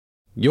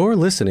You're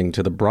listening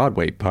to the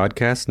Broadway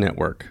Podcast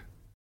Network.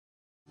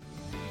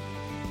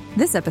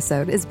 This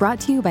episode is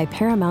brought to you by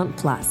Paramount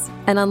Plus.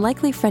 An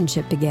unlikely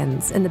friendship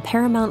begins in the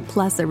Paramount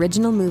Plus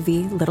original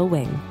movie Little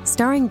Wing,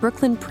 starring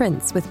Brooklyn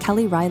Prince with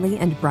Kelly Riley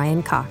and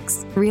Brian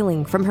Cox.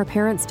 Reeling from her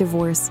parents'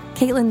 divorce,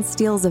 Caitlin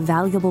steals a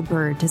valuable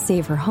bird to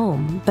save her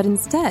home, but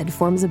instead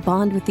forms a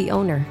bond with the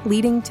owner,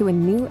 leading to a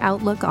new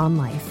outlook on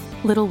life.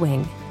 Little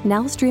Wing,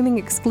 now streaming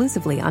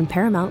exclusively on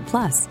Paramount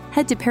Plus.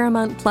 Head to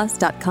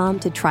ParamountPlus.com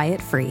to try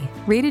it free.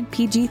 Rated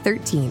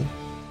PG-13.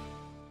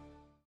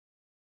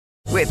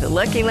 With the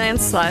Lucky Land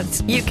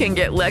Slots, you can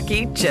get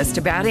lucky just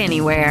about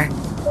anywhere.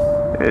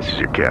 This is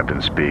your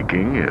captain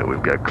speaking.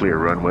 We've got clear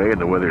runway and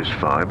the weather's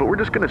fine, but we're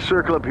just going to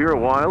circle up here a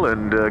while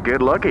and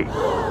get lucky.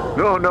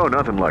 No,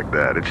 nothing like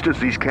that. It's just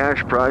these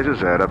cash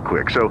prizes add up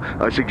quick. So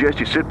I suggest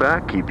you sit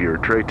back, keep your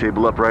tray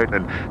table upright,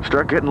 and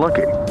start getting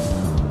lucky.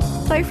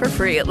 Play for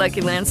free at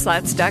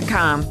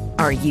LuckyLandSlots.com.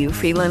 Are you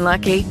feeling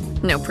lucky?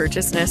 No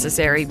purchase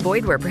necessary.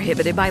 Void where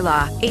prohibited by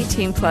law.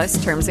 18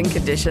 plus terms and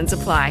conditions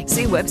apply.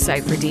 See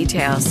website for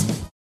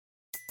details.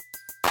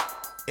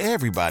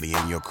 Everybody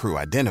in your crew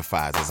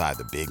identifies as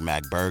either Big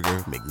Mac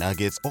Burger,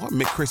 McNuggets, or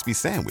McCrispy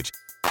Sandwich.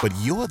 But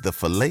you're the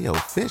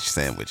Filet-O-Fish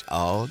Sandwich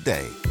all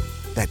day.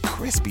 That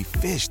crispy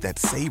fish, that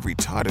savory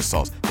tartar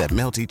sauce, that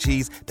melty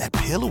cheese, that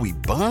pillowy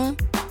bun.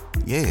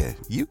 Yeah,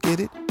 you get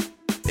it.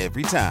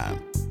 Every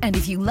time. And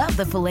if you love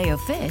the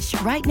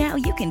Filet-O-Fish, right now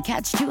you can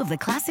catch two of the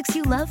classics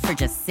you love for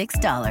just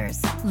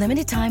 $6.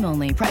 Limited time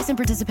only. Price and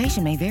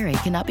participation may vary.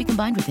 Cannot be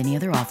combined with any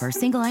other offer.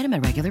 Single item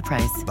at regular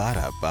price.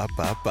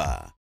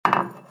 Ba-da-ba-ba-ba.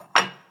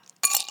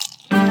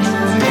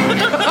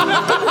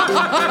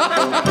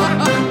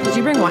 Did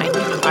you bring wine?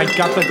 I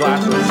got the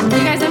glasses. You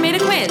guys, I made a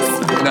quiz.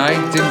 No, I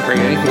didn't bring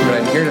anything,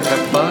 but I'm here to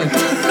have fun.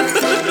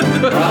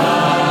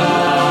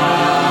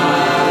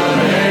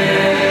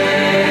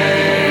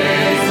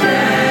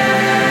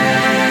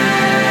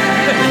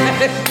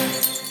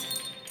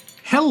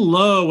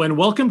 Hello, and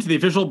welcome to the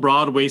official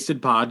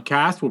Broad-Wasted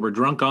podcast, where we're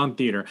drunk on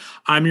theater.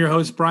 I'm your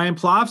host, Brian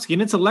Plofsky,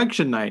 and it's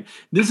election night.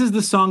 This is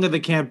the song of the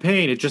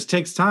campaign. It just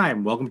takes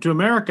time. Welcome to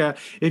America.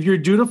 If you're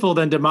dutiful,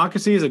 then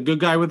democracy is a good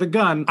guy with a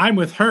gun. I'm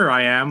with her,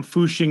 I am,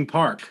 Fushing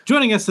Park.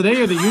 Joining us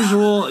today are the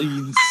usual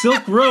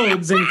Silk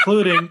Roads,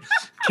 including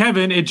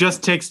Kevin, It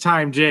Just Takes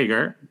Time,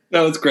 Jager.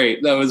 That was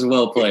great. That was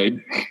well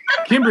played.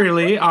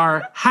 Kimberly,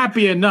 our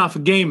happy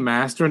enough game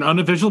master and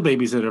unofficial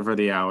babysitter for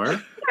the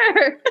hour.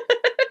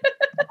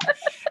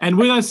 And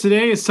with us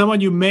today is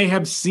someone you may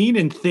have seen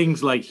in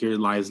things like Here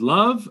Lies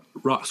Love,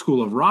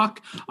 School of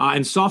Rock,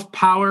 and Soft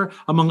Power,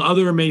 among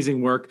other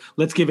amazing work.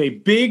 Let's give a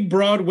big,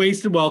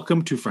 broad-waisted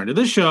welcome to friend of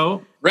the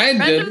show.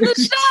 Friend of the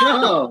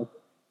show.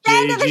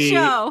 Friend of the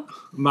show.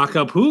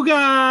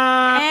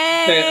 Macapuga.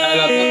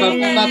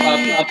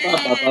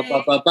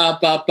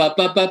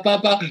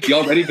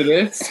 Y'all ready for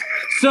this?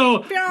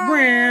 So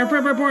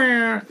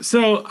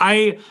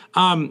I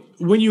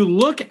when you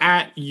look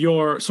at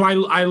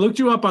I looked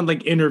you up on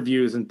like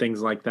interviews and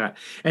things like that.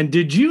 And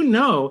did you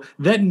know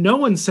that no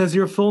one says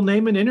your full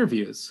name in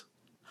interviews?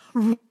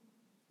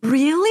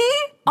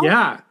 Really?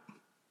 Yeah.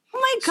 Oh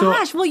my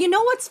gosh. Well, you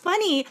know what's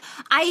funny?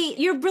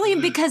 You're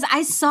brilliant because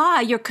I saw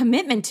your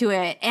commitment to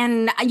it.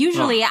 And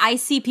usually I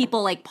see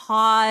people like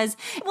pause.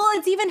 Well,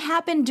 it's even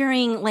happened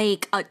during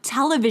like a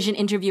television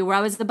interview where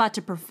I was about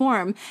to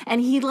perform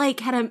and he like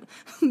had a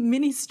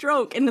mini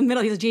stroke in the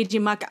middle. He was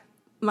JG Maka.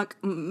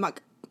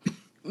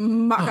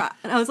 And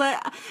I was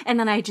like, and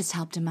then I just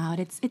helped him out.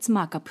 It's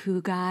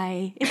Makapoo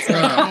guy. It's okay.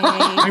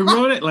 I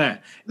wrote it.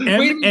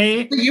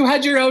 M-A. You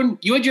had your own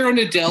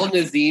Adele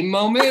Nazim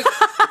moment.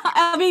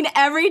 I mean,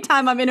 every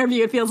time I'm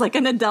interviewed, it feels like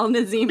an Adele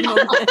Nazim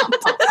moment.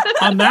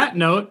 On that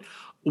note,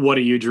 what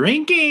are you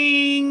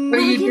drinking? What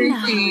are you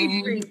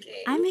drinking?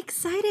 I'm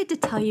excited to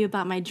tell you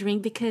about my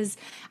drink because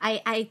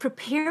I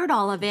prepared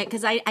all of it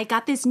because I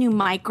got this new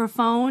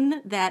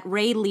microphone that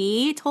Ray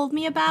Lee told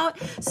me about.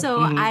 So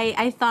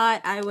I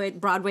thought I would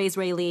Broadway's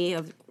Ray Lee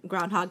of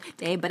Groundhog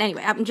Day. But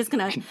anyway, I'm just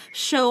going to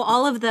show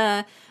all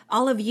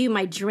of you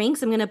my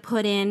drinks. I'm going to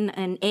put in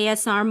an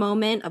ASR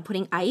moment of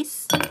putting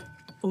ice.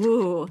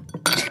 Ooh.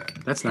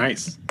 That's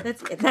nice.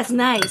 That's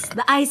nice.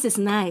 The ice is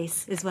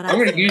nice, is what I'm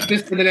going to use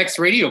this for the next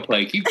radio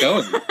play. Keep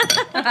going.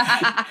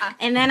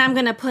 And then I'm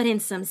going to put in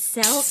some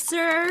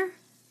seltzer.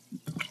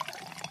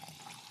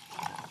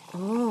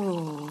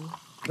 Oh.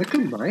 Look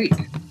at Mike.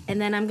 And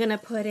then I'm going to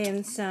put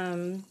in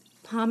some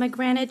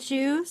pomegranate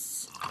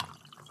juice.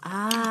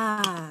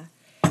 Ah.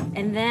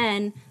 And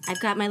then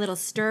I've got my little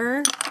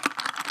stir.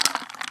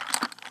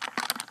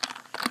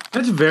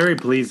 That's very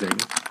pleasing.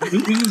 This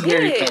is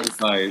very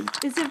satisfying.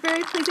 Is it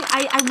very pleasing?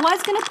 I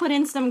was going to put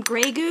in some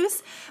Grey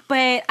Goose,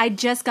 but I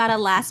just got a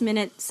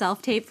last-minute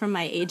self-tape from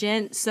my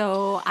agent,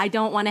 so I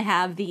don't want to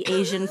have the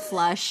Asian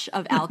flush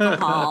of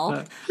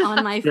alcohol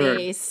on my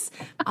face.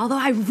 Although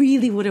I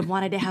really would have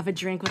wanted to have a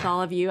drink with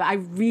all of you. I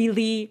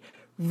really,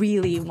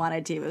 really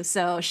wanted to.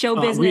 So show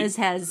business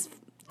has...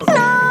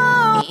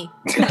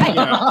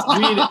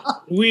 Yeah,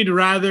 we'd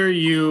rather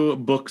you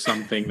book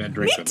something than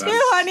drink with us. Me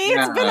too, honey.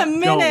 It's been a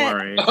minute. Don't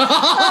worry.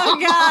 Oh,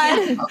 God.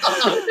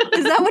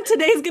 Is that what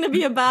today's going to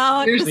be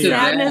about? Cheers The to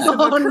sadness that. of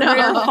a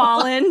career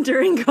fallen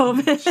during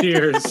COVID.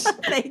 Cheers.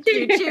 Thank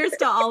you. Cheers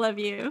to all of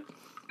you.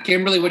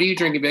 Kimberly, what are you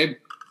drinking, babe?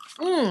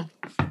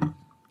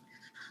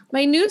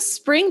 My new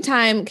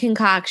springtime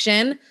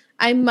concoction.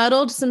 I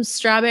muddled some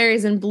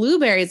strawberries and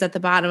blueberries at the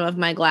bottom of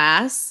my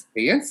glass.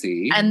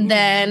 Fancy. And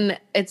then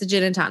it's a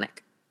gin and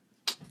tonic.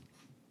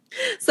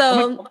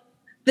 So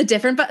the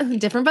different but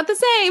the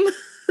same.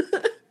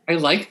 I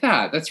like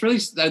that. That's really.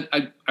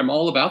 I'm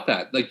all about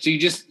that. Like,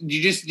 did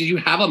you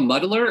have a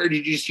muddler, or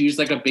did you just use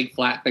like a big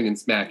flat thing and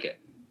smack it?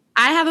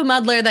 I have a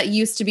muddler that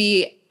used to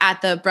be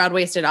at the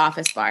Broad-Waisted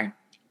office bar.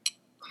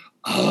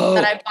 Oh,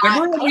 that I bought.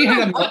 remember when we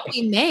had a what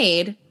we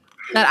made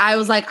that I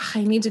was like,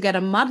 I need to get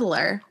a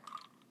muddler.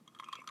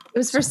 It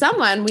was for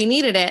someone. We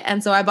needed it,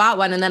 and so I bought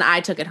one, and then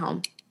I took it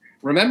home.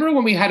 Remember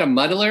when we had a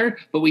muddler,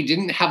 but we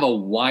didn't have a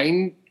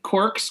wine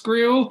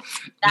corkscrew?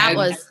 That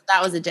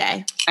was a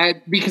day.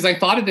 And because I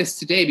thought of this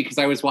today, because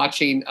I was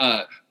watching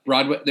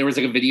Broadway. There was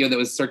like a video that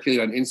was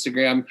circulating on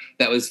Instagram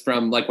that was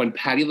from like when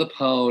Patti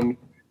LuPone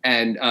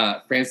and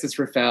Frances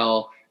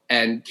Ruffelle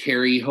and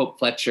Carrie Hope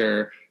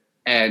Fletcher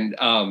and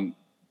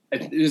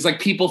it was like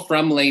people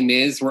from Les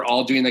Mis were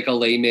all doing like a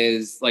Les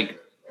Mis like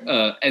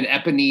an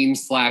Eponine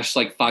 /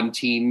 like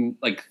Fontaine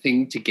like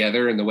thing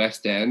together in the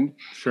West End.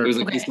 Sure. It was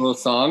like this little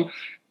song,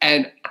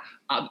 and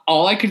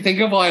all I could think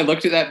of while I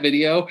looked at that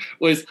video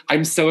was,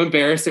 I'm so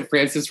embarrassed that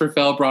Frances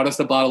Ruffelle brought us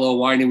a bottle of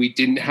wine and we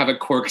didn't have a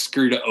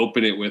corkscrew to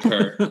open it with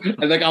her.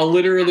 And like, I'll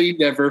literally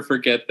never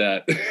forget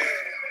that.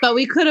 But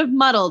we could have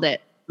muddled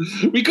it.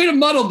 We could have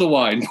muddled the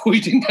wine, but we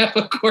didn't have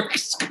a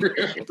corkscrew.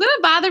 It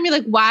wouldn't bother me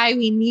like why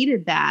we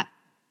needed that.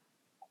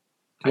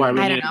 Why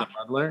we I don't needed know. the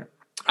muddler?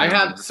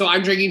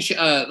 I'm drinking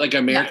like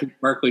American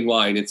sparkling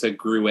wine. It's a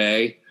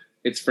Gruet.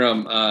 It's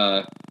from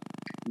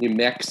New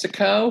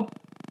Mexico,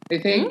 I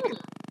think.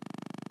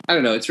 I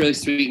don't know. It's really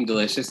sweet and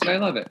delicious, and I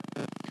love it.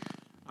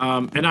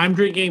 And I'm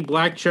drinking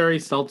black cherry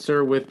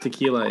seltzer with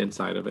tequila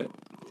inside of it.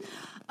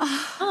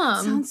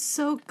 Sounds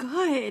so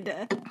good.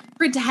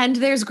 Pretend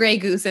there's Grey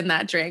Goose in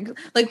that drink.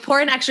 Like pour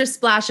an extra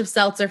splash of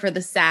seltzer for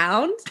the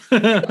sound.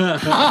 Yeah,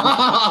 that's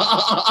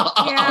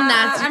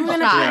I'm your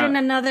gonna shot. put in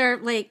another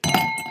like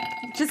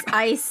just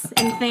ice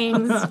and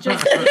things.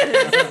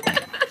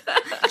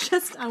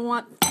 I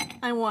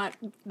want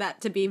that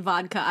to be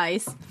vodka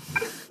ice.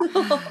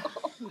 All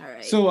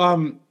right.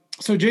 So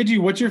JG,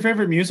 what's your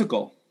favorite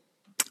musical?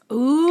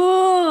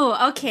 Ooh,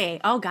 okay.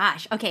 Oh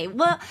gosh. Okay.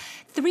 Well,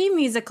 3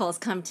 musicals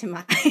come to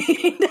mind.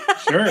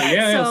 Sure.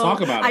 Yeah. Let's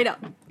talk about it. I know.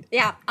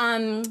 Yeah.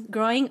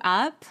 Growing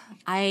up,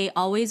 I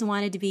always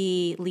wanted to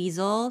be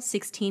Liesel,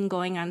 16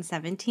 going on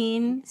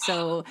 17.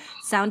 So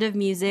Sound of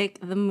Music,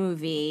 the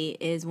movie,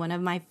 is one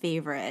of my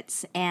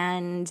favorites.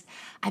 And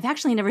I've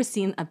actually never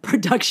seen a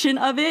production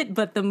of it,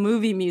 but the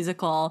movie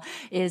musical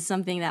is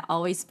something that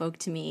always spoke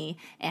to me.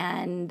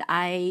 And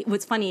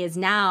what's funny is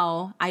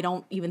now I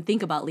don't even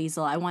think about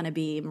Liesel. I want to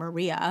be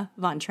Maria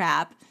von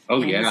Trapp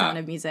in The Sound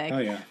of Music. Oh,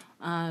 yeah.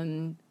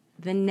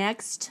 The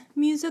next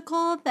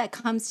musical that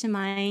comes to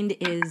mind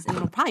is, and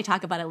we'll probably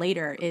talk about it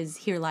later, is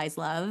Here Lies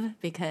Love,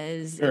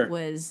 because it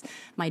was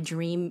my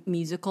dream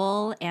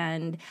musical.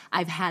 And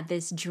I've had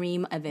this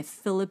dream of a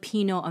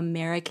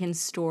Filipino-American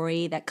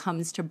story that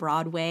comes to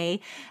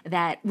Broadway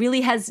that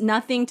really has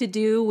nothing to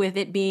do with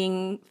it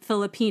being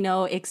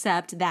Filipino,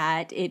 except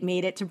that it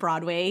made it to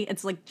Broadway.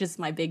 It's like just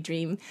my big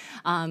dream,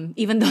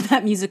 even though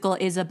that musical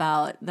is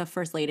about the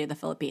First Lady of the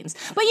Philippines.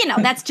 But,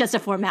 that's just a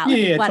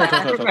formality. Yeah,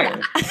 Whatever.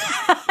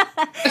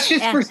 That's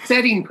just for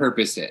setting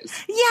purposes.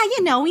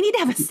 Yeah, we need to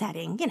have a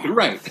setting,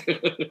 Right.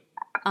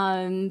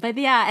 But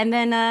yeah, and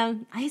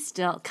then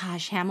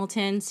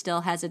Hamilton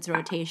still has its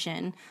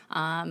rotation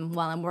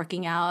while I'm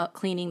working out,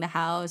 cleaning the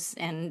house,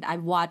 and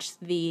I've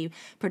watched the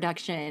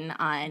production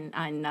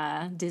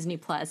on Disney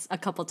Plus a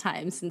couple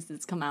times since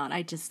it's come out.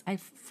 I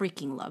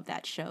freaking love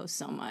that show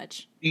so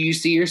much. Do you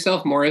see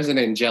yourself more as an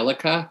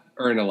Angelica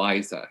or an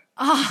Eliza?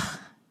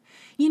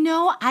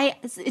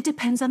 It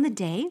depends on the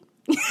day.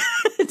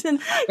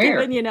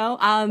 Fair.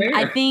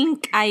 I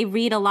think I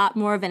read a lot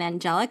more of an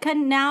Angelica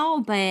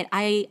now, but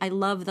I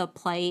love the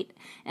plight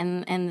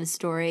and the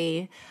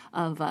story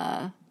of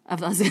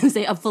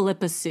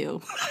Philippa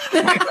Sue.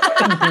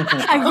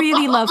 I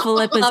really love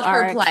Philippa's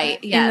art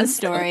plight, in the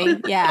story.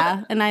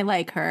 Yeah, and I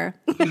like her.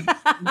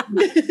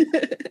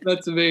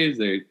 That's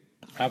amazing.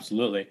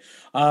 Absolutely.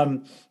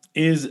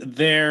 Is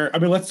there? I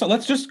mean,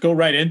 let's just go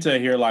right into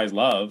Here Lies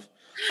Love.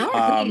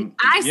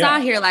 I saw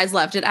Here Lies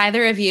Love. Did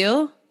either of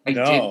you? I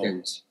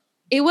didn't.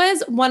 It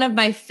was one of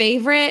my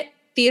favorite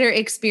theater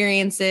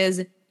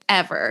experiences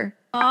ever.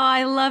 Oh,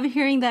 I love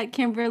hearing that,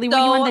 Kimberly. Were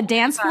you on the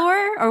dance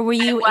floor or were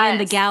you in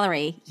the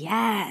gallery?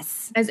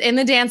 Yes. I was in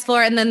the dance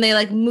floor, and then they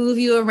like move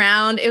you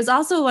around. It was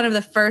also one of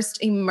the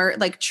first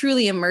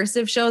truly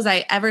immersive shows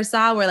I ever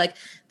saw, where like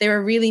they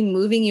were really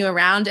moving you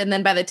around. And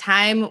then by the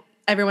time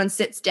everyone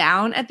sits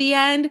down at the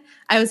end,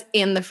 I was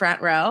in the front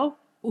row.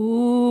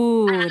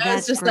 Ooh, and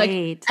that's just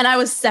great. and I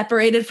was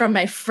separated from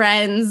my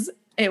friends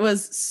It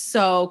was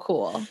so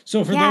cool.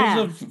 So for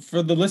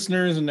for the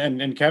listeners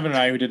and Kevin and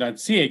I who did not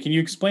see it, can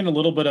you explain a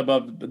little bit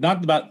about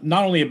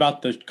not only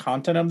about the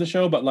content of the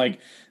show, but like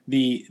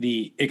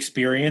the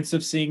experience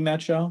of seeing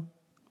that show?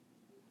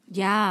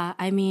 Yeah,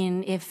 I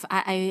mean, if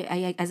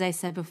I as I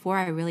said before,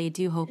 I really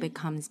do hope it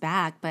comes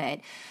back.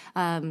 But,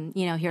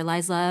 Here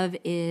Lies Love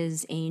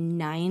is a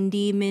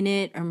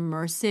 90-minute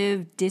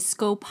immersive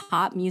disco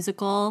pop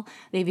musical.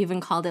 They've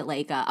even called it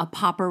like a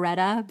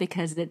poparetta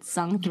because it's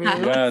sung through.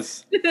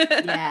 Yes.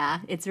 Yeah,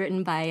 it's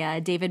written by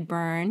David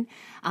Byrne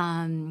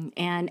and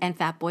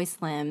Fatboy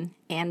Slim.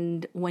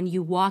 And when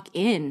you walk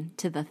in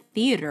to the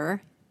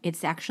theater,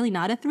 it's actually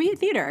not a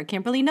theater.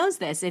 Kimberly knows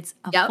this. It's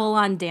a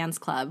full-on dance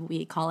club.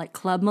 We call it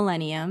Club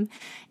Millennium.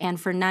 And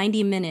for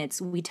 90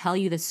 minutes, we tell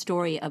you the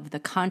story of the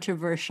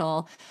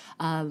controversial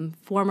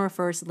former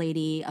First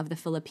Lady of the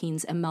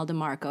Philippines, Imelda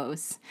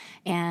Marcos.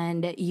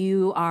 And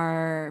you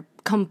are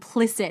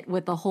complicit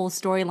with the whole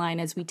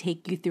storyline as we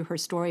take you through her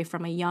story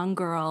from a young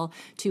girl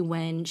to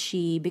when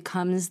she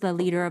becomes the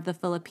leader of the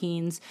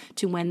Philippines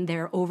to when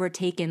they're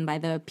overtaken by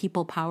the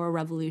People Power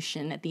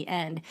Revolution at the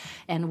end.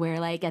 And where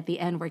like at the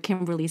end where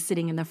Kimberly's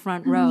sitting in the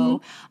front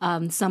row,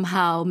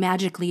 somehow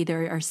magically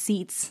there are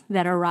seats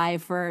that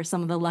arrive for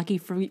some of the lucky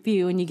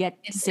few and you get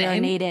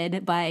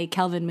serenaded by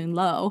Kelvin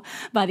Moonlow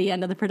by the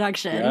end of the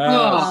production.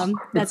 Yes.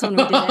 That's when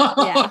we did it.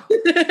 Yeah.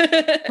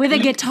 With a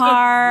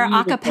guitar,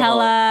 a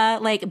cappella,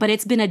 but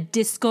it's been a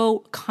disco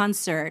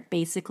concert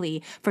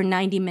basically for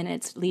 90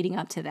 minutes leading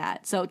up to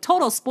that. So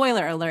total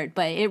spoiler alert,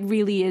 but it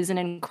really is an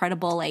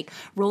incredible like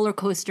roller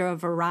coaster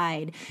of a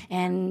ride.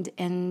 And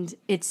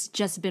it's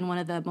just been one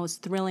of the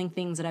most thrilling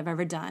things that I've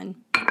ever done.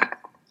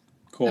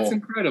 Cool. That's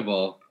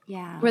incredible.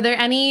 Yeah. Were there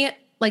any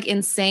like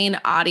insane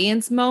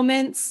audience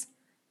moments?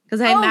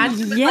 Because I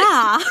imagine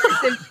yeah.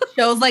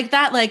 shows like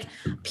that, like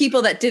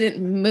people that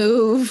didn't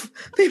move,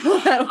 people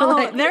that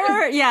were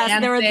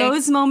there were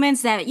those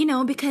moments that,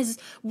 because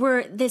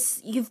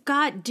you've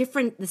got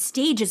the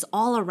stages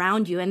all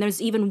around you. And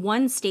there's even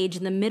one stage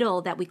in the middle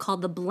that we call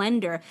the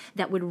blender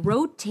that would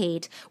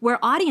rotate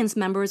where audience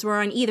members were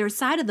on either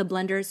side of the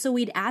blender. So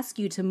we'd ask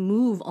you to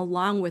move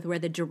along with where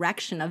the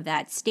direction of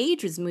that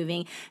stage was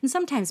moving. And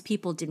sometimes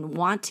people didn't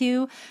want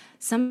to.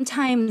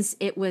 Sometimes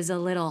it was a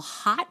little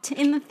hot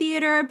in the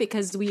theater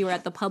because we were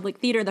at the public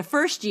theater the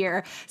first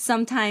year.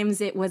 Sometimes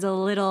it was a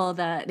little,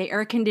 the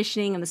air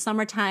conditioning in the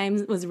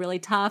summertime was really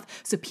tough.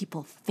 So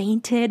people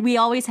fainted. We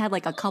always had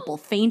like a couple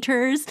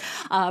fainters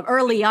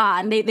early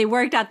on. They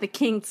worked out the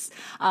kinks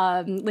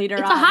later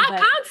on. It's a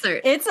hot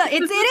concert. It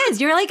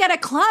is. You're like at a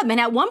club. And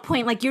at one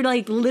point, like you're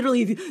like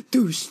literally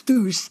doosh,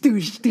 doosh,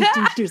 doosh, doosh,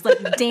 doosh, doosh,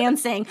 like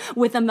dancing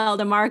with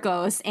Imelda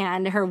Marcos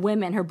and her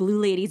women, her blue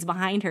ladies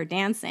behind her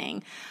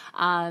dancing.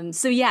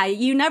 So yeah,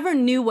 you never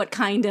knew what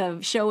kind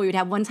of show we would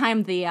have. One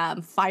time the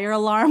fire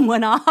alarm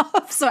went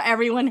off, so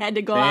everyone had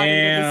to go out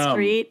into the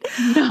street.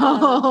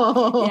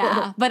 No.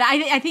 Yeah, but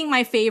I think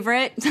my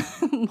favorite,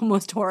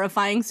 most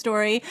horrifying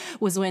story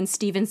was when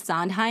Stephen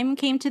Sondheim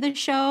came to the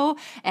show,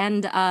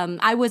 and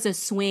I was a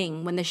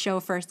swing when the show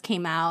first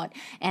came out,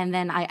 and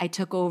then I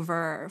took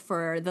over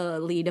for the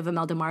lead of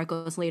Imelda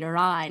Marcos later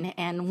on,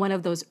 and one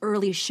of those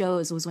early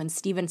shows was when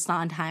Stephen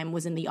Sondheim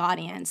was in the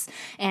audience,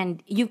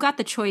 and you've got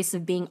the choice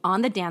of being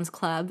on the dance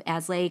club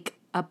as like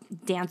a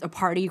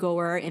party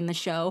goer in the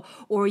show,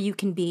 or you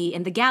can be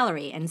in the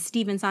gallery. And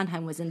Stephen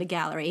Sondheim was in the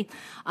gallery.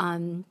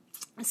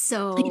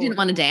 So he didn't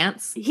want to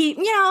dance. He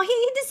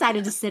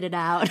decided to sit it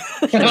out.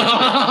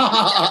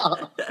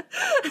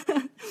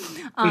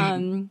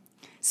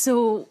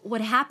 So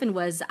what happened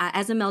was,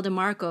 as Imelda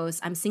Marcos,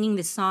 I'm singing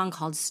this song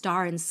called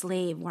Star and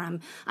Slave, where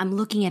I'm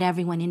looking at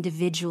everyone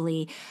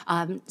individually,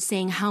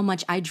 saying how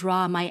much I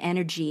draw my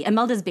energy.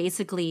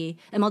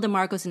 Imelda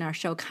Marcos in our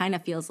show kind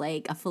of feels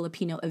like a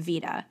Filipino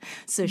Evita.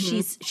 So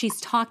she's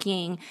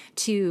talking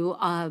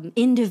to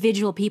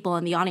individual people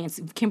in the audience.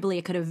 Kimberly,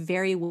 I could have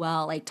very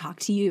well like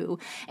talked to you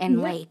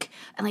and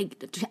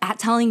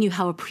telling you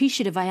how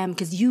appreciative I am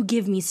because you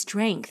give me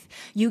strength,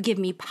 you give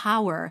me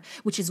power,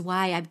 which is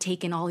why I've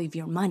taken all of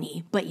your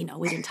money, but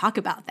we didn't talk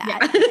about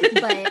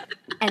that.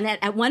 And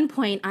at one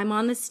point I'm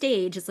on the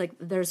stage. It's like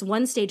there's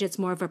one stage that's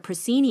more of a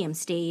proscenium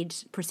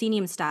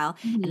style,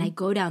 and I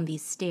go down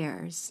these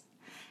stairs,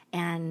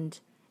 and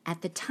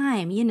at the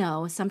time,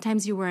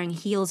 sometimes you're wearing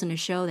heels in a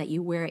show that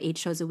you wear 8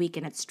 shows a week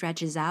and it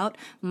stretches out.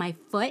 My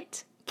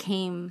foot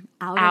came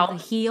out of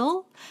the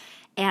heel,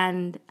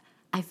 and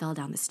I fell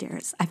down the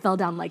stairs. I fell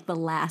down like the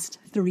last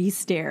 3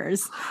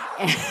 stairs.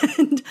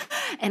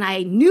 And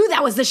I knew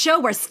that was the show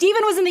where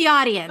Steven was in the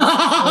audience.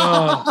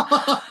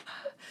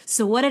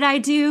 So what did I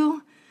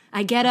do?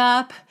 I get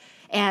up,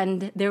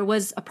 and there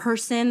was a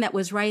person that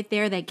was right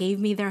there that gave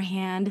me their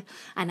hand,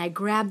 and I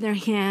grabbed their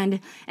hand,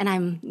 and I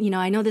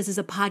know this is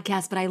a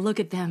podcast, but I look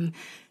at them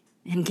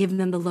and give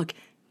them the look,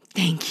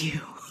 thank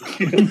you.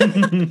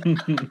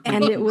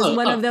 And it was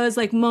one of those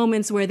like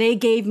moments where they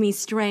gave me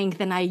strength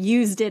and I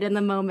used it in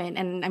the moment.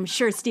 And I'm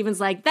sure Steven's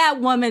like, that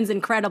woman's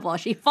incredible.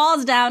 She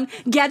falls down,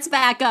 gets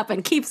back up,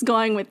 and keeps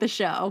going with the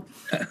show.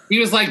 He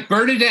was like,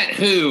 Bernadette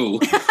who?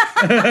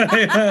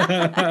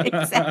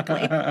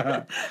 Exactly.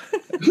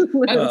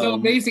 That's so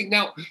amazing.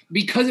 Now,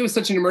 because it was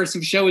such an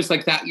immersive show, is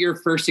like that your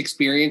first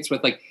experience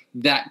with like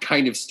that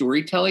kind of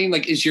storytelling?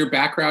 Like, is your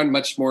background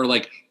much more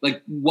like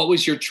what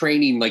was your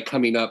training like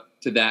coming up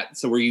to that?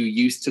 So were you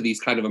used to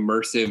these kind of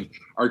immersive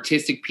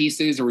artistic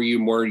pieces, or were you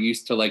more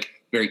used to like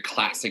very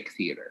classic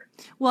theater?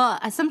 Well,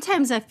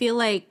 sometimes I feel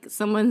like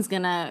someone's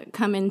gonna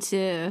come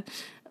into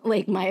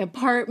like my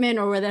apartment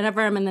or whenever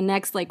I'm in the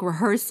next like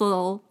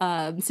rehearsal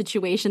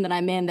situation that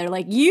I'm in. They're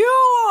like, you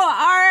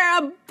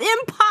are an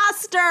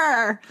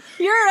imposter.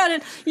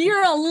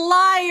 You're a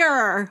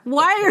liar.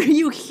 Why are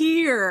you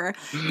here?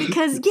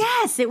 Because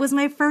yes, it was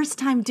my first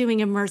time doing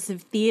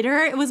immersive theater.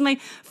 It was my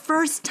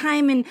first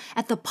time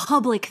at the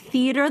Public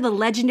Theater, the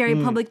legendary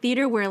Public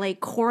Theater, where like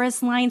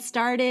Chorus Line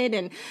started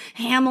and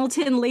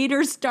Hamilton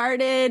later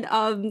started.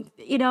 I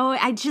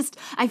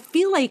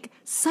feel like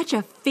such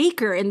a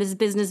faker in this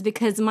business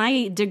because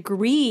my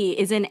degree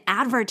is in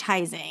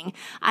advertising.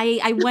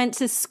 I went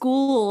to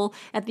school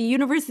at the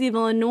University of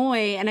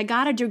Illinois and I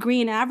got a degree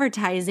in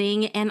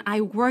advertising, and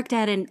I worked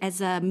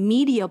as a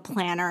media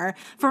planner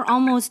for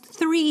almost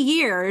 3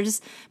 years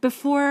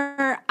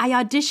before I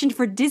auditioned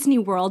for Disney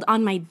World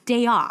on my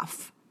day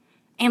off.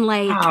 And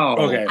like,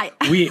 okay,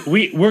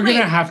 we're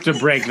gonna have to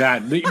break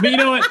that. But you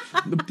know what?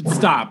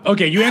 Stop.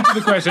 Okay, you answered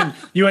the question.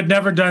 You had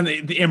never done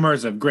the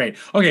immersive. Great.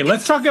 Okay,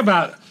 let's talk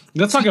about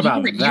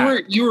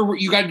that.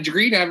 You got a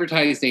degree in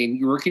advertising.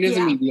 You're working as a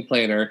media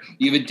planner.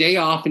 You have a day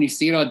off, and you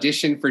see an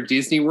audition for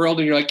Disney World,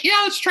 and you're like, "Yeah,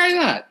 let's try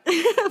that."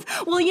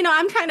 Well,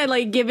 I'm kind of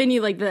like giving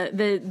you like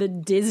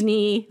the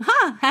Disney.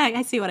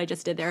 I see what I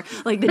just did there.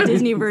 Like the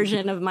Disney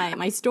version of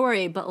my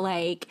story, but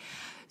like.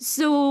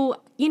 So,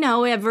 you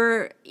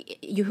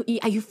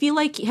feel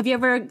like, have you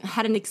ever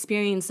had an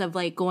experience of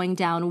like going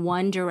down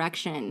one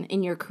direction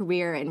in your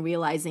career and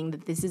realizing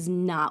that this is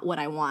not what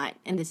I want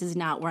and this is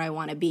not where I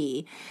want to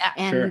be? Yeah,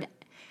 and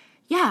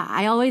yeah,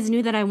 I always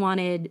knew that I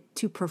wanted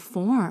to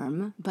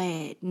perform,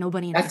 but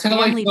nobody in That's how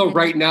I feel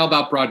right now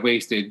about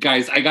Broadwasted.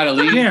 Guys, I got to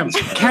leave. Damn,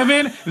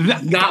 Kevin,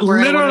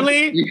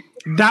 literally...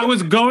 That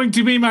was going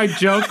to be my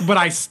joke, but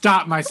I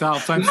stopped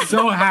myself. So I'm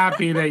so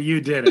happy that you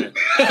did it.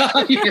 I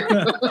don't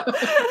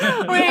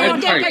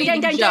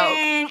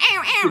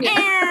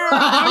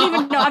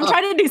even know. I'm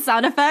trying to do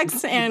sound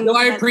effects. And no,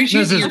 I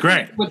appreciate this. Is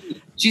great.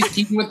 She's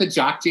keeping with the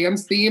Jock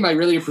Jams theme. I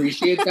really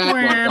appreciate that.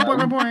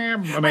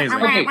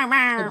 Amazing. Okay,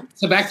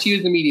 so back to you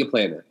as the media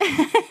planner.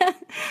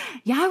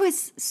 Yeah, I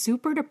was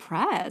super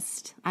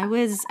depressed. I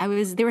was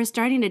they were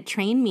starting to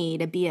train me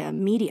to be a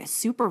media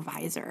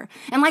supervisor.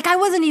 And like I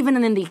wasn't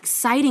even in the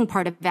exciting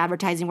part of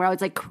advertising where I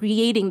was like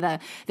creating the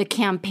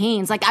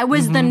campaigns. Like I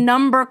was the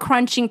number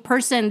crunching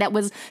person that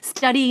was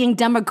studying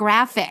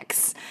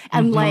demographics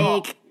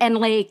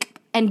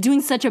and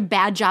doing such a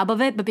bad job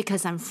of it, but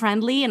because I'm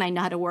friendly and I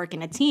know how to work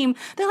in a team,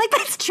 they're like,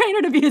 let's train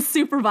her to be a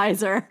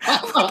supervisor.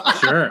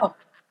 Sure.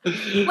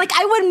 Like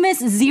I would miss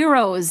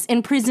zeros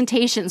in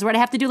presentations where I'd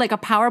have to do like a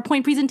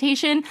PowerPoint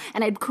presentation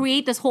and I'd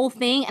create this whole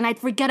thing and I'd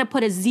forget to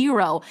put a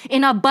zero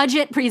in a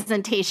budget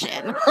presentation.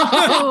 And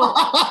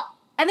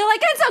they're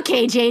like, it's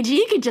okay, JG,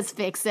 you can just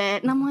fix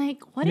it. And I'm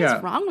like, what is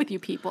wrong with you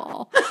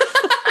people?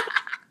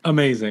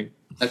 Amazing.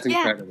 That's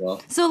incredible.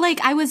 Yeah. So like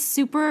I was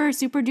super,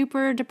 super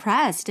duper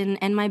depressed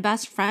and my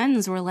best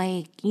friends were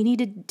like, you need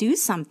to do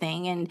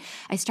something. And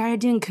I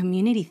started doing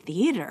community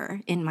theater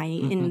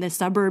in the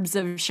suburbs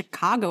of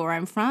Chicago where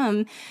I'm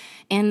from.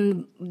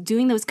 And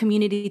doing those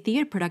community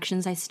theater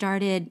productions, I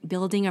started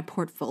building a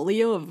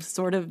portfolio of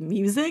sort of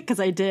music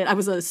because I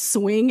was a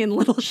swing in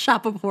Little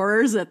Shop of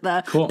Horrors at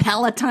the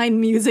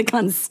Palatine Music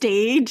on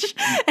Stage,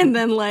 and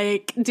then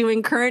like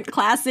doing current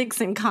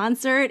classics in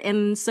concert.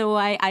 And so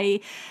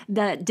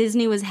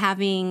Disney was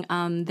having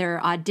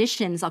their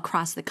auditions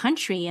across the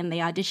country, and they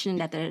auditioned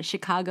at the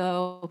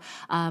Chicago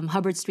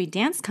Hubbard Street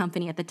Dance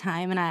Company at the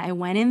time. And I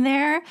went in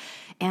there,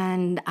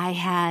 and I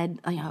had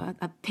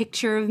a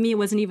picture of me. It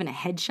wasn't even a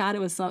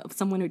headshot. It was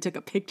someone who took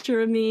a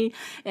picture of me,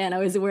 and I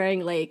was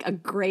wearing like a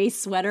gray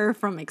sweater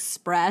from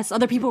Express.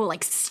 Other people were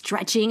like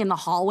stretching in the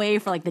hallway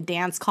for like the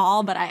dance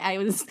call, but I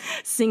was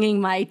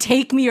singing my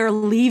 "Take Me or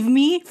Leave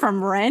Me"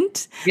 from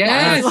Rent.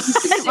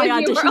 Yes, my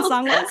audition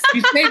song was.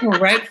 You sang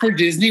Rent for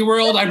Disney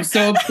World. I'm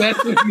so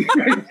obsessed with you.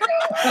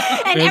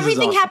 And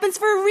everything happens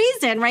for a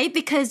reason, right?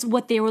 Because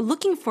what they were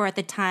looking for at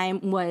the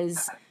time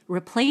was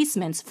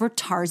replacements for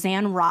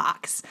Tarzan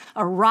Rocks,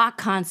 a rock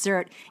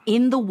concert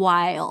in the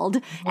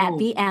wild at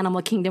the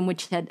Animal Kingdom,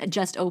 which had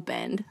just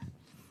opened.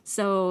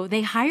 So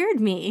they hired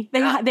me.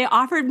 They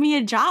offered me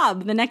a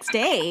job the next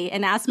day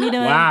and asked me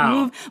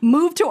to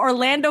move to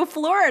Orlando,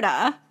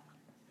 Florida.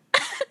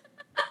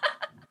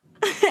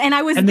 And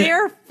I was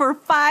there for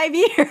 5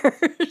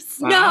 years.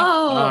 Wow.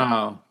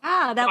 No.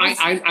 Wow. That was.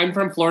 I'm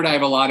from Florida. I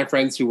have a lot of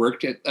friends who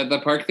worked at the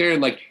park there,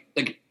 and like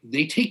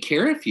they take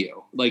care of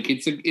you. Like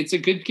it's a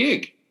good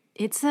gig.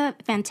 It's a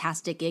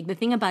fantastic gig. The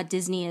thing about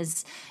Disney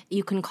is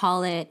you can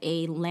call it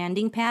a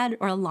landing pad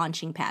or a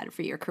launching pad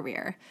for your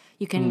career.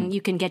 You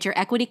can get your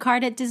equity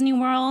card at Disney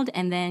World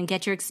and then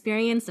get your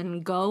experience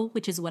and go,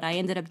 which is what I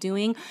ended up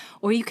doing.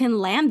 Or you can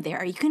land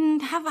there. You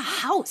can have a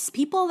house.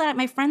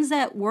 My friends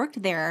that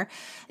worked there,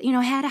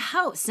 had a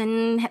house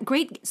and had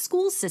great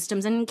school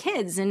systems and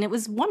kids, and it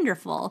was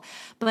wonderful.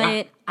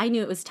 But I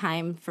knew it was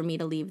time for me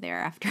to leave there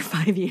after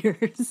 5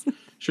 years.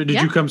 Sure.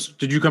 Did you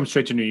come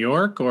straight to New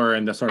York or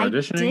and start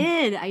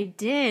auditioning? I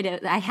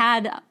did.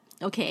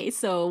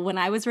 So when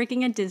I was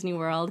working at Disney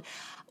World,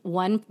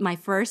 one of my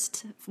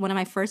first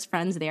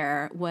friends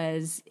there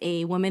was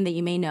a woman that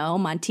you may know,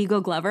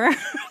 Montego Glover.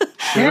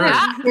 Sure.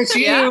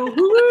 She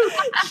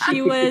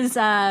is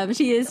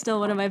still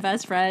one of my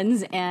best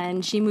friends,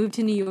 and she moved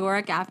to New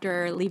York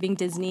after leaving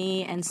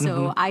Disney, and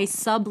so I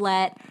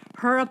sublet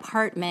her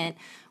apartment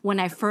when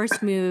I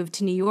first moved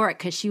to New York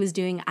because she was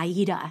doing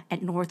Aida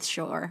at North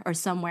Shore or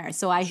somewhere.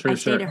 So I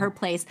stayed at her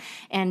place,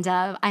 and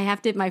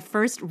my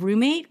first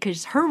roommate,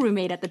 because her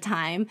roommate at the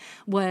time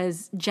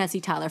was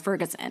Jesse Tyler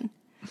Ferguson.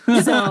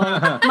 So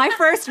my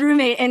first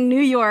roommate in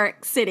New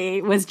York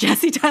City was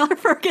Jesse Tyler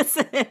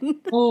Ferguson.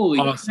 Holy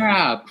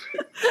crap.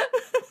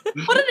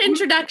 What an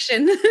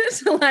introduction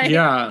to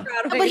Broadway.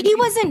 But he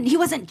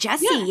wasn't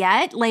Jesse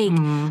yet.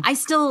 I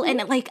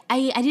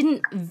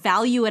didn't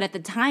value it at the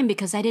time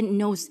because I didn't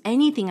know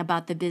anything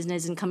about the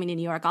business and coming to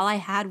New York. All I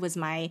had was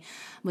my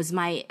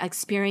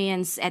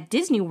experience at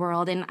Disney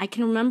World, and I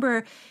can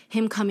remember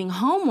him coming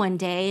home one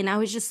day and I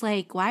was just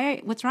like,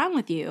 what's wrong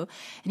with you?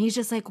 And he's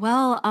just like,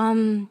 well,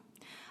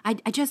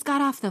 I just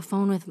got off the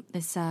phone with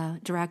this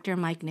director,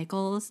 Mike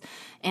Nichols,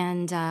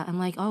 and I'm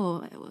like,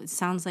 oh, it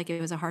sounds like it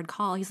was a hard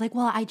call. He's like,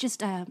 well, I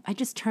just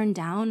turned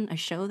down a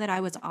show that I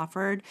was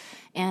offered,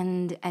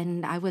 and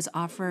I was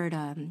offered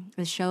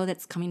a show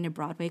that's coming to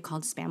Broadway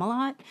called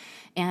Spamalot,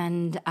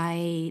 and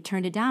I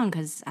turned it down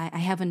because I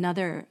have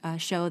another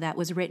show that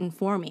was written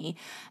for me.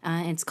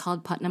 It's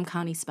called Putnam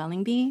County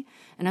Spelling Bee,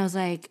 and I was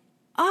like,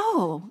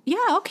 oh, yeah,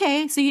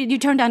 okay. So you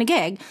turned down a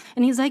gig.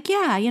 And he's like,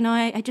 yeah,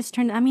 I just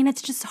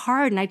it's just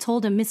hard. And I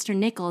told him, Mr.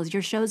 Nichols,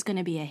 your show's going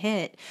to be a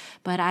hit.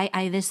 But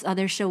this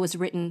other show was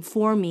written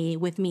for me,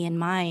 with me in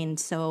mind.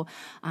 So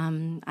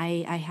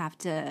I have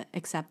to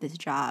accept this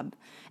job.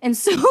 And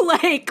so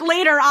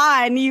later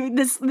on,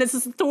 this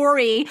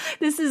story,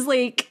 this is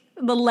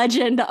the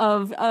legend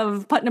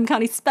of Putnam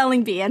County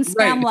Spelling Bee and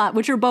Spamalot,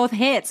 which are both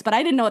hits, but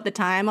I didn't know at the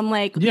time. I'm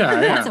like,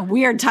 that's a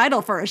weird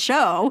title for a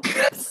show. You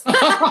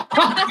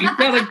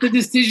felt like the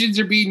decisions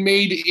are being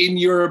made in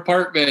your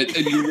apartment,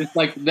 and you're just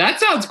like,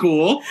 that sounds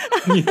cool.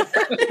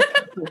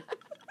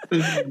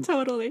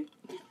 Totally.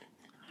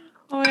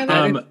 Oh my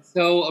God. That is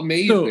so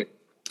amazing.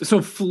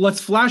 So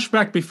let's flash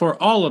back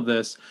before all of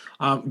this.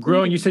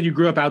 You said you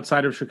grew up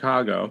outside of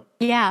Chicago.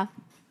 Yeah.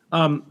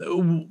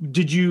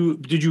 Did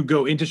you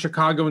go into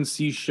Chicago and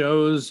see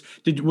shows?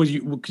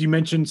 You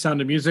mentioned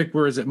Sound of Music,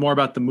 where is it more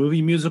about the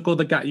movie musical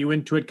that got you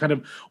into it? Kind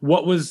of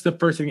what was the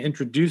first thing that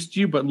introduced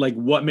you, but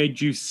what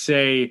made you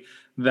say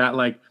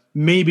that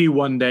maybe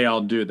one day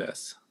I'll do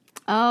this?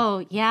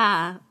 Oh,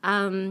 yeah.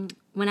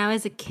 When I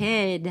was a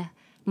kid,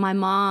 my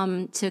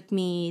mom took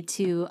me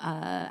to,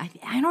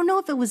 I don't know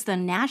if it was the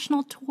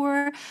national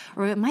tour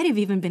or it might have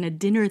even been a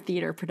dinner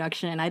theater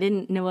production. I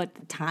didn't know at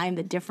the time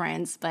the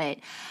difference, but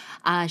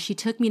she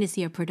took me to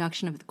see a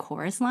production of The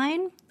Chorus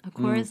Line,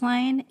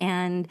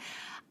 and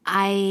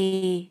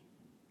I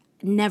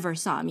never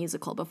saw a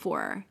musical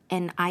before.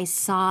 And I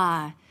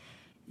saw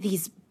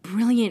these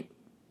brilliant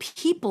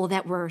people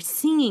that were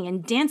singing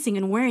and dancing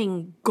and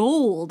wearing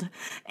gold,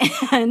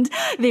 and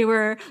they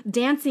were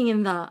dancing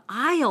in the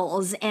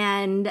aisles,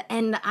 and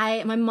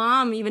my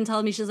mom even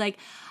told me,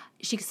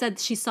 she said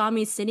she saw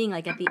me sitting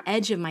at the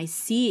edge of my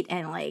seat,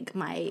 and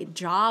my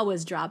jaw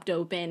was dropped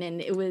open,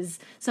 and it was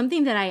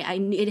something that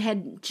it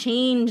had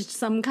changed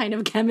some kind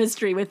of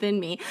chemistry within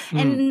me.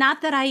 And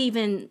not that I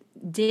even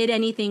did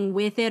anything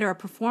with it or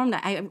performed.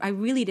 I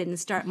really didn't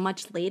start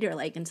much later,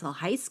 until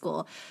high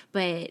school,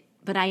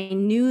 but I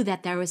knew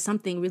that there was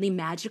something really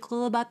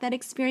magical about that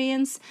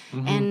experience.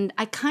 And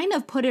I kind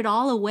of put it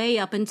all away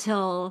up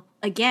until,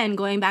 again,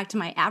 going back to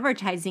my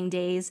advertising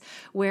days,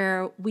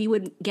 where we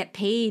would get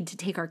paid to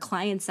take our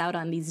clients out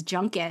on these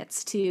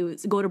junkets to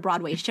go to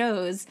Broadway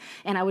shows.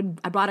 And I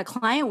brought a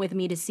client with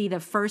me to see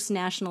the first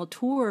national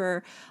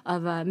tour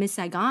of Miss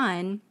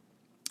Saigon.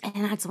 And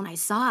that's when I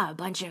saw a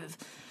bunch of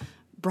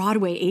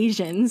Broadway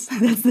Asians.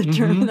 That's the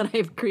term that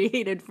I've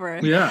created for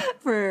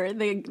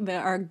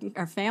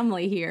our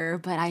family here.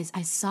 But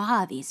I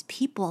saw these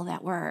people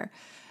that were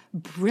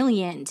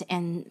brilliant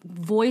and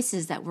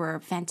voices that were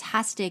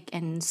fantastic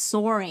and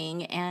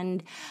soaring.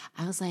 And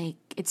I was like,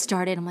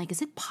 I'm like,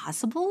 is it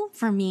possible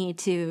for me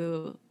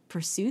to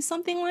pursue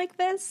something like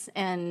this?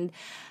 And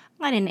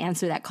I didn't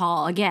answer that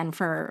call again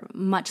for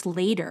much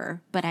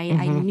later, but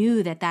I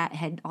knew that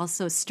had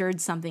also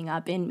stirred something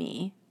up in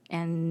me.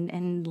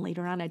 And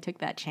later on, I took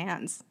that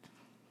chance.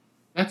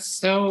 That's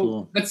so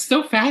cool. That's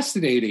so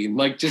fascinating.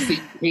 Just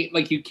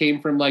that you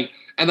came from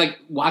And like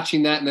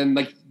watching that, and then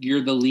like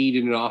you're the lead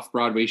in an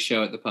off-Broadway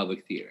show at the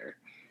Public Theater.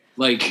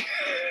 Like,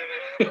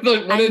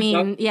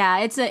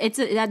 it's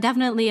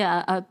definitely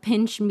a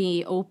pinch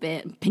me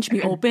open.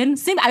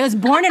 Same. I was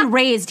born and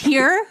raised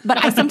here, but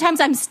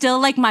I'm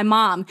still like my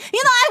mom.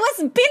 I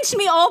was pinch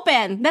me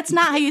open. That's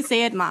not how you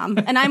say it, Mom.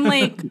 And I'm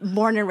like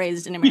born and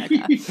raised in America.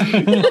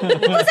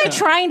 What was I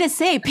trying to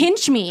say?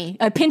 Pinch me,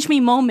 a pinch me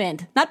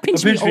moment, not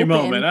pinch me open.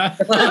 Moment, huh?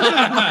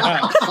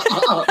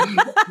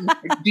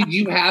 Did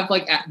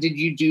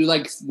you do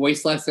like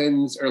voice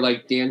lessons or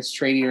like dance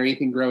training or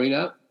anything growing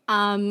up?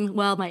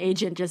 Well, my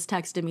agent just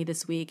texted me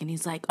this week and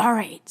he's like, all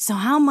right, so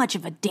how much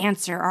of a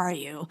dancer are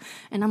you?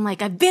 And I'm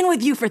like, I've been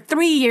with you for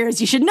 3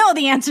 years. You should know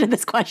the answer to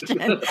this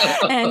question.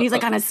 And he's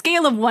like, on a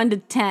scale of 1 to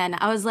 10,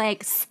 I was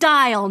like,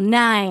 style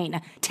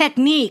 9,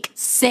 technique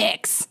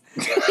 6.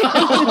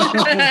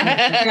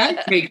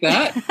 I take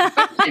that.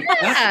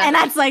 And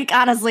that's like,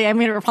 honestly, I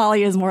mean, it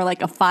probably is more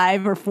like a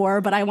 5 or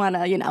 4, but I want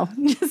to,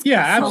 just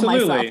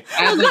absolutely.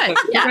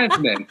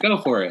 Go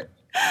for it.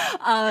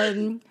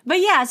 But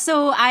yeah,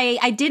 so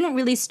I didn't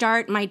really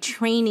start my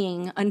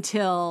training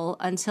until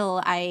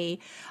I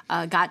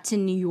got to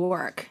New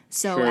York.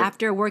 So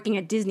after working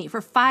at Disney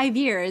for 5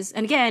 years,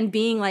 and again,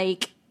 being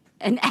like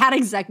an ad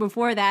exec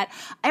before that,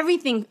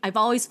 everything, I've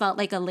always felt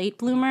like a late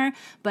bloomer.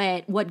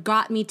 But what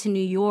got me to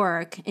New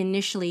York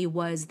initially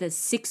was the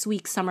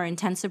 6-week summer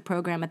intensive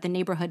program at the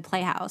Neighborhood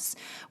Playhouse,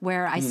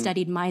 where I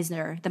studied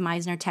Meisner, the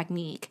Meisner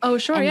technique. Oh,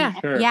 sure, and, yeah.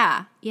 Sure.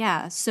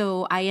 Yeah.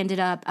 So I ended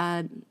up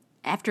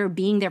after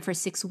being there for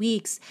 6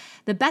 weeks,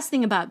 the best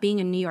thing about being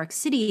in New York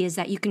City is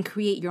that you can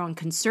create your own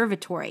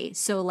conservatory.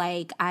 So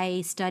like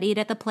I studied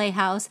at the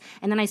Playhouse,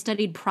 and then I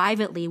studied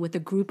privately with a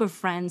group of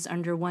friends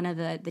under one of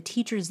the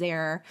teachers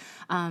there,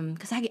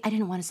 because I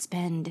didn't want to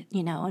spend,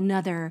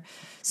 another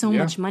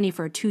much money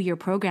for a 2-year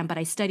program, but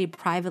I studied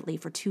privately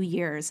for 2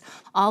 years,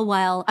 all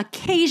while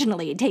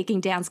occasionally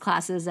taking dance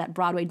classes at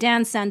Broadway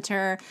Dance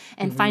Center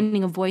and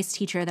finding a voice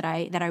teacher that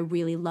I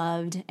really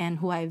loved and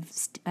who I'm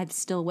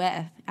still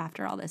with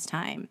after all this time.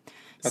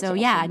 That's so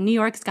awesome. New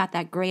York's got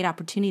that great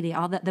opportunity.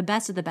 All the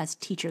best of the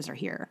best teachers are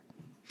here.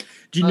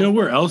 Do you know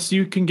where else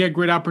you can get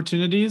great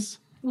opportunities?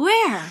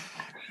 Where?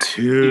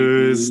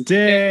 Tuesdays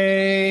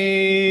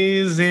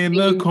in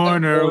the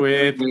corner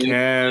with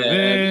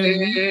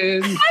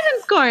Kevin.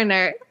 Kevin's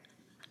Corner.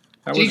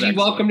 Gigi,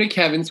 welcome to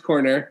Kevin's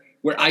Corner,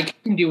 where I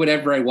can do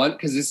whatever I want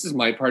because this is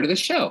my part of the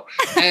show.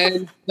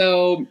 And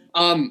so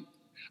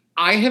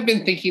I have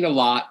been thinking a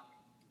lot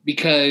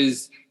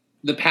because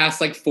the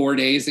past 4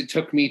 days, it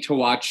took me to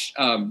watch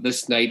the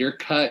Snyder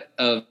Cut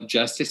of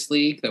Justice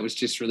League that was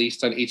just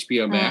released on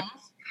HBO Max,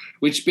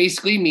 which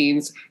basically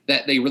means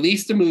that they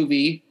released a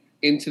movie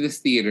into the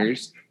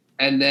theaters,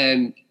 and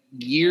then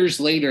years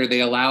later,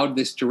 they allowed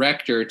this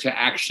director to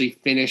actually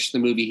finish the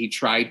movie he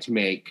tried to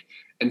make.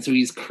 And so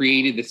he's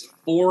created this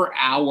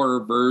 4-hour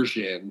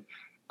version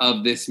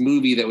of this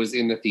movie that was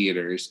in the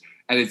theaters.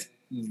 And it's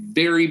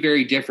very,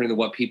 very different than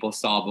what people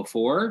saw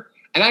before.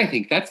 And I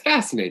think that's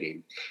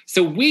fascinating.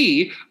 So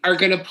we are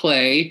going to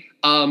play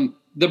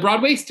the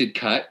Broadwasted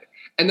cut.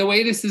 And the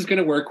way this is going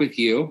to work with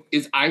you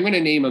is I'm going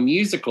to name a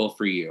musical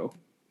for you.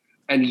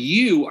 And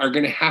you are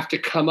going to have to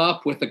come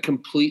up with a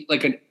complete,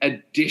 an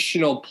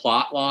additional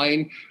plot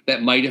line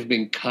that might have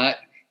been cut,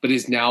 but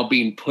is now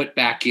being put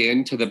back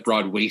into the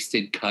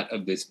Broadwasted cut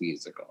of this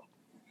musical.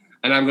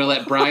 And I'm going to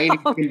let Brian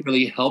and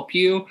Kimberly help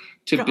you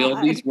to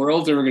build these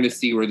worlds, and we're going to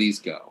see where these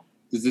go.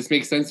 Does this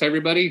make sense to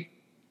everybody?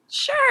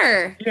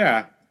 Sure.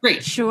 Yeah.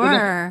 Great. Sure.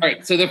 All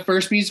right. So the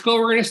first musical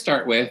we're going to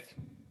start with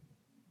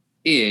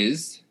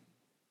is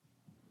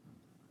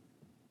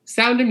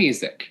Sound of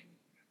Music.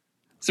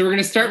 So we're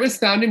going to start with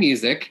Sound of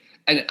Music.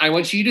 And I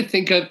want you to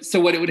think of, so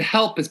what it would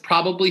help is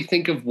probably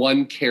think of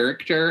one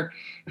character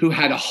who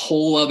had a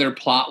whole other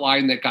plot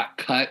line that got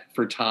cut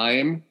for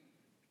time,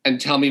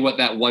 and tell me what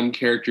that one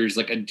character's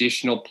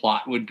additional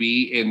plot would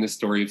be in the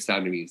story of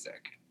Sound of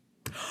Music.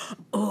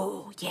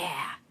 Oh,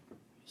 yeah.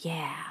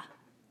 Yeah.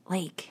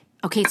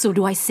 Okay, so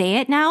do I say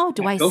it now?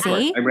 Do I go say? For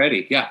it. I'm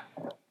ready. Yeah.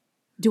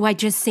 Do I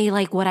just say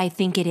what I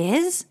think it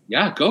is?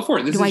 Yeah, go for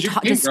it. Do I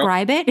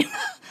describe it?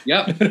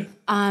 Yep.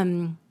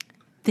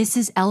 This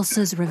is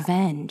Elsa's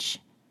revenge.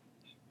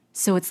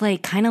 So it's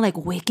kind of like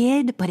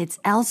Wicked, but it's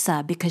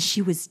Elsa because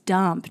she was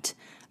dumped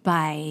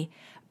by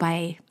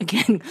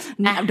again,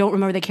 I don't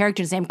remember the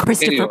character's name,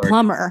 Christopher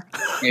Plummer.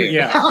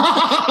 Yeah.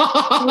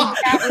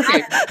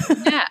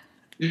 Yeah.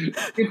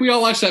 If we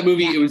all watched that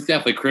movie, it was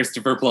definitely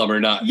Christopher Plummer,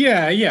 not...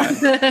 Yeah.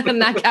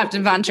 Not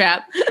Captain Von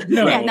Trapp.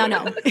 No. Yeah,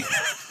 no.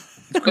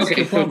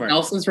 Okay, so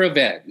Elsa's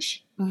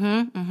revenge.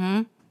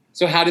 Mm-hmm.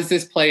 So how does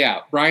this play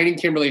out? Brian and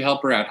Kimberly,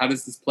 help her out. How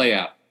does this play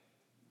out?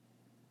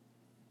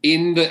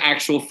 In the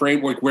actual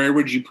framework, where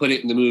would you put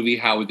it in the movie?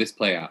 How would this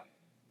play out?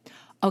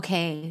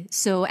 Okay,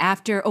 so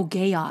after,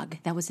 Georg,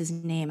 that was his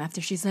name. After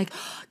she's like,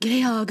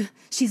 Georg,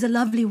 she's a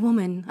lovely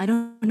woman. I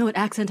don't know what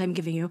accent I'm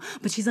giving you,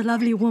 but she's a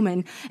lovely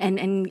woman.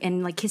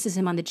 And kisses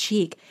him on the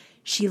cheek.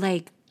 She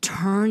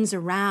turns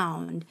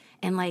around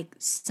and like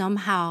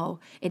somehow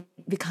it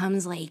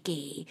becomes like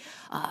a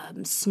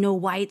Snow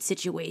White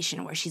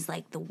situation where she's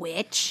like the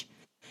witch,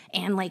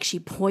 and like she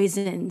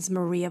poisons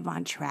Maria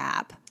von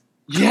Trapp.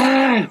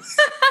 Yes.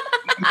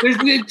 There's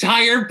an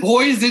entire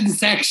poison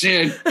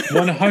section.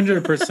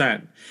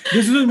 100%.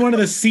 This was one of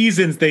the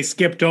seasons they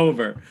skipped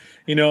over.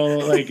 You know,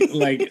 like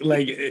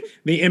the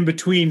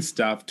in-between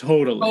stuff.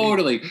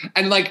 Totally.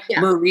 And like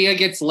Maria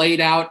gets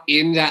laid out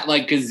in that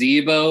like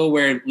gazebo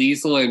where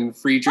Liesel and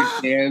Friedrich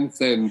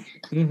dance and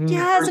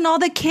yes, and all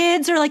the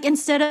kids are like,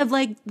 instead of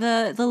like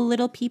the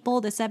little people,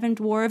 the 7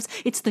 dwarves,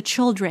 it's the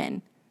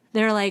children.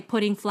 They're like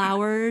putting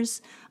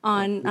flowers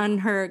on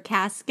her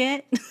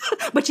casket,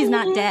 but she's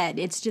not dead.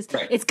 It's just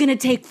it's gonna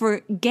take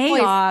for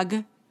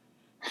Georg.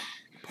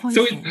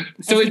 So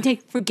it's gonna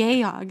take for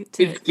Georg.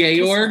 It's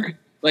Georg,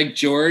 like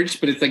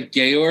George, but it's like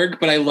Georg.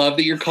 But I love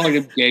that you're calling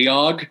him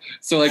Georg.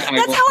 So like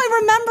that's how I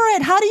remember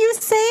it. How do you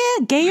say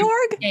it?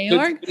 Georg.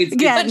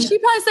 But she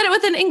probably said it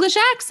with an English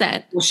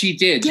accent. Well, she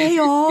did.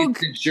 Georg.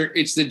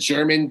 It's the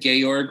German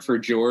Georg for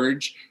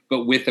George,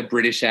 but with a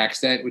British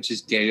accent, which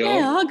is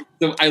Georg.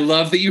 So I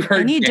love that you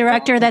heard. Any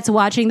director that's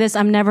watching this,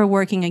 I'm never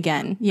working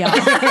again. Yeah,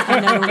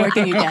 I'm never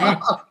working again.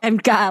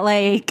 I've got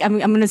like I'm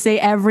gonna say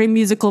every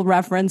musical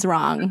reference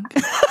wrong.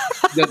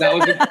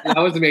 that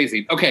was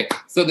amazing. Okay,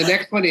 so the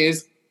next one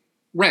is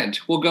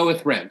Rent. We'll go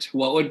with Rent.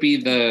 What would be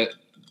the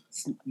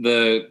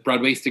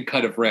broad-waisted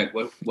cut of Rent?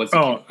 What's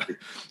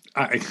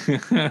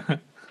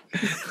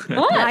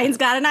Ryan's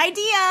got an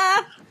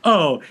idea.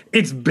 Oh,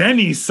 it's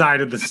Benny's side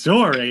of the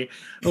story.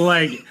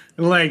 Like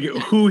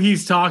who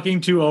he's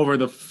talking to over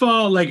the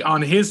phone, like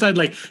on his side,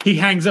 like he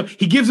hangs up,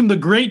 he gives him the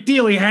great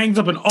deal, he hangs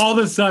up, and all of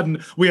a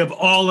sudden we have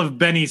all of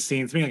Benny's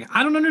scenes being like,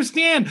 I don't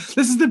understand.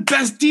 This is the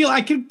best deal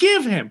I could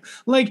give him.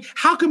 Like,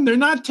 how come they're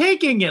not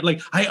taking it?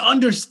 Like, I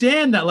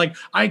understand that. Like,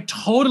 I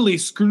totally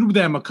screwed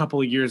them a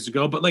couple of years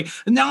ago, but like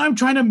now I'm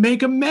trying to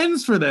make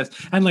amends for this.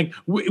 And like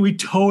we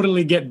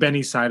totally get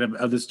Benny's side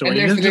of the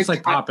story. And it's just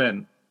like pop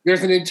in.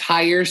 There's an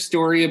entire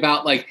story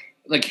about like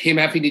him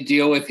having to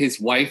deal with his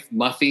wife,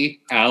 Muffy,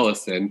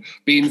 Allison,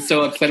 being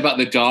so upset about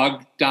the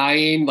dog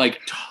dying. Like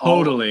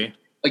totally.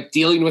 Like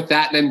dealing with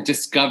that and then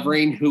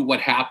discovering what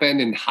happened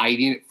and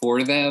hiding it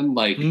for them.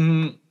 Like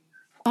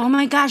Oh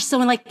my gosh.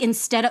 So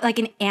instead of like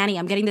in Annie,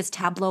 I'm getting this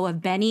tableau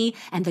of Benny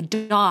and the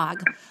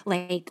dog,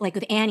 like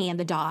with Annie and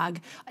the dog.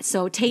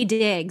 So Taye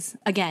Diggs,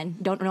 again,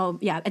 don't know.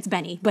 Yeah, it's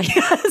Benny, but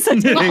so in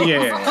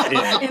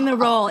the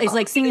role is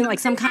like singing like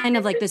some kind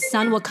of like the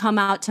sun will come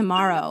out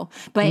tomorrow.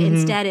 But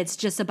instead it's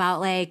just about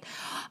like,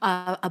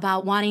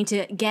 about wanting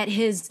to get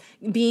his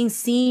being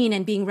seen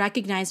and being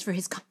recognized for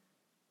his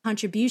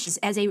contributions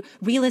as a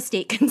real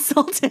estate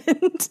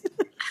consultant.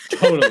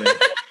 Totally.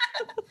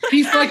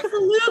 He's like,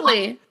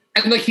 absolutely.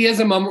 And like he has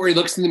a moment where he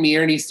looks in the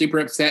mirror and he's super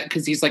upset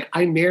because he's like,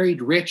 I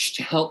married rich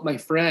to help my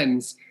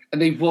friends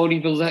and they won't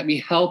even let me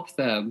help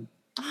them.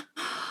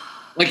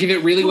 Like if it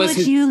really was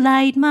Would you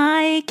light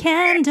my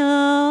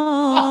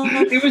candle?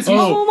 It was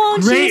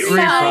great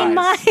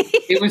reprise.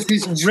 It was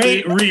his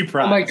great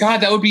reprise. Oh my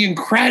God, that would be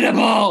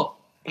incredible.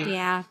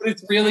 Yeah. But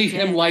it's really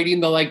him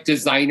lighting the like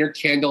designer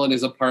candle in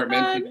his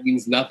apartment. It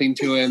means nothing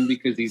to him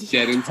because he's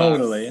dead inside.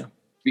 Totally.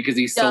 Because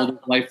he sold his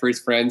life for his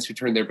friends who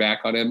turned their back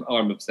on him. Oh,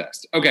 I'm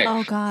obsessed. Okay.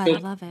 Oh God, so I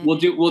love it.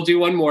 We'll do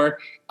one more.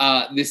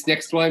 This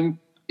next one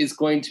is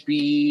going to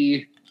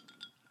be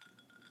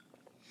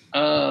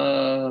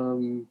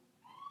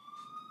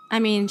I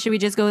mean, should we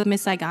just go with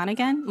Miss Saigon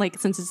again? Like,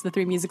 since it's the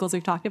 3 musicals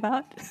we've talked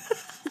about?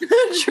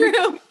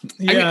 True.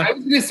 Yeah. I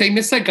was going to say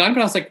Miss Saigon,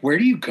 but I was like, where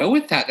do you go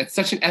with that? That's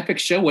such an epic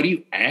show. What do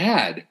you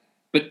add?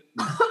 But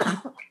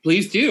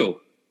please do.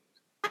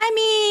 I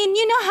mean,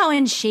 you know how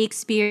in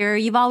Shakespeare,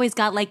 you've always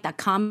got like the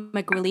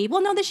comic relief.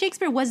 Well, no, the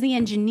Shakespeare was the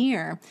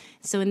engineer.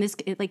 So in this,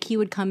 like he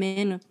would come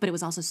in, but it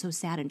was also so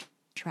sad and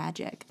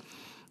tragic.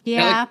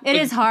 Yeah, it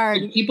is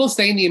hard. Like, people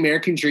saying the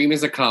American Dream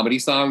is a comedy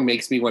song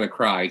makes me want to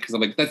cry because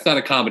I'm like, that's not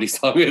a comedy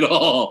song at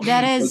all.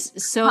 That is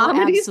so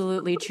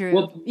absolutely true.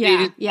 Well,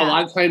 yeah. A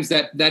lot of times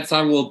that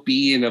song will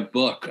be in a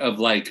book of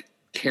like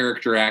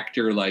character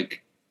actor,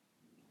 like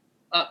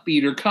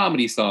upbeat or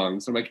comedy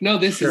songs. I'm like, no,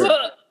 this is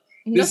a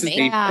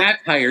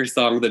satire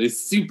song that is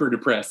super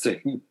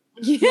depressing.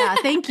 Yeah,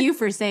 thank you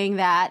for saying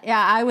that.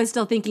 Yeah, I was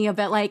still thinking of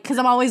it like, because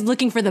I'm always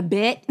looking for the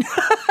bit.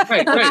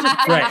 Right.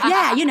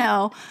 Yeah, you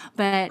know,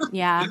 but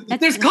yeah.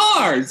 There's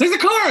cars. There's a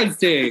car on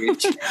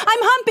stage. I'm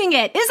humping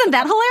it. Isn't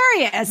that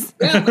hilarious?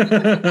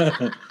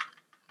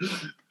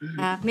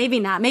 Maybe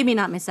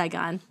not Miss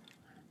Saigon.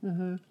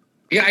 Mm-hmm.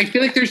 Yeah, I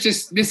feel like there's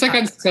just Miss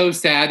Saigon's so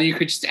sad and you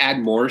could just add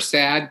more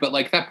sad, but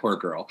like that poor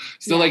girl.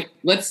 So like,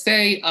 let's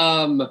say,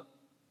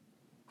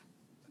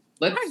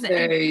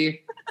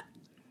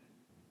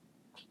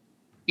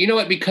 you know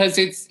what? Because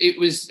it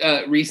was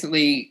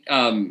recently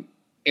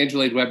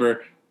Angela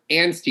Weber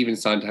and Stephen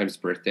Sondheim's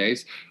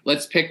birthdays.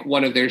 Let's pick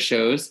one of their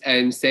shows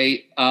and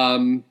say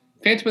Phantom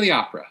of the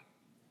Opera.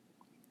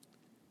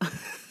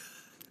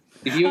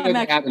 If you had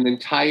to add an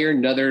entire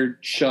another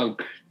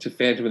chunk to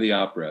Phantom of the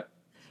Opera.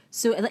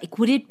 So, like,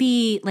 would it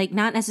be like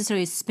not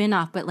necessarily a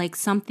spin-off, but like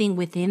something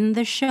within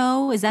the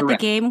show? Is that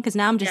Correct. the game? Because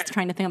now I'm just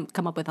trying to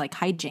come up with like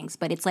hijinks,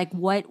 but it's like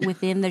what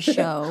within the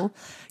show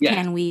Yeah.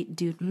 can we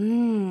do?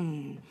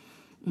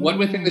 What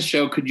within the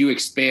show could you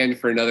expand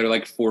for another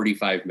like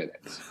 45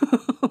 minutes?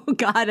 Oh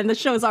God! And the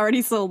show's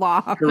already so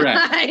long. Correct.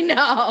 I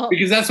know.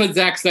 Because that's what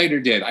Zack Snyder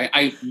did.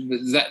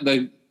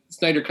 The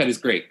Snyder cut is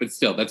great, but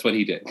still, that's what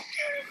he did.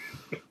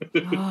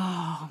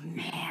 Oh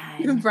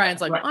man!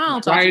 Brian's like,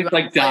 I'll talk to you Brian's about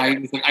like this later.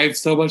 dying. He's like, I have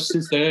so much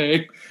to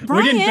say.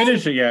 We didn't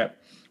finish it yet.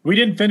 We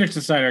didn't finish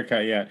the Snyder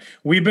Cut yet.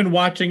 We've been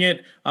watching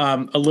it a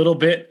little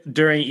bit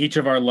during each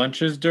of our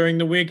lunches during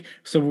the week.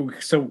 So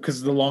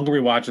because the longer we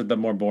watch it, the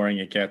more boring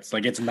it gets.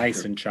 Like, it's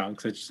nice in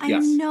chunks. It's I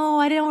know.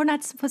 We're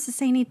not supposed to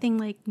say anything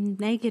like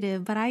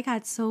negative, but I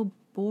got so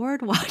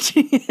bored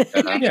watching it.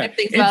 Yeah,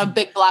 Things about a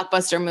big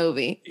blockbuster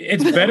movie.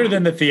 it's better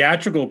than the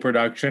theatrical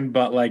production,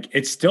 but like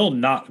it's still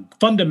not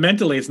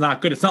fundamentally. It's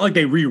not good. It's not like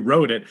they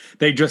rewrote it.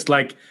 They just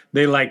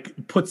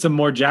put some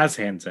more jazz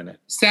hands in it.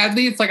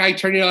 Sadly, it's like I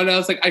turned it on and I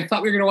was like, I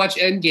thought we were gonna watch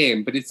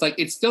Endgame, but it's like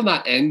it's still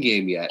not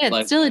Endgame yet. Yeah, it's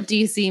like, still a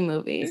DC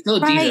movie. it's still a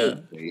Right.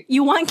 decent movie.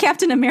 You want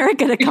Captain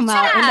America to come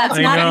out, and that's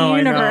I not know,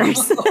 in the I know.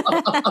 universe.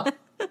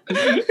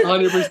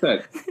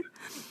 100%.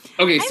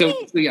 Okay, so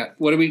yeah,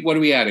 what are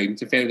we adding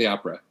to Phantom of the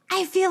Opera?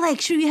 I feel like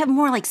should we have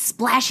more like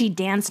splashy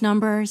dance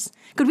numbers?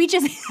 Could we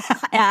just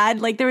add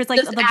like there was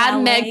like Just the add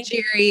ballet? Meg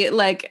Giry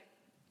like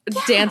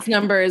dance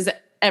numbers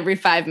every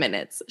 5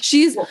 minutes.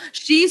 She's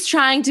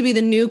trying to be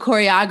the new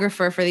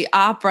choreographer for the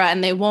opera,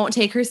 and they won't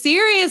take her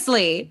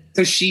seriously.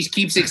 So she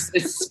keeps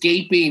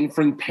escaping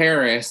from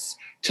Paris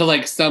to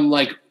like some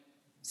like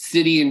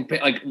city in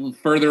like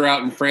further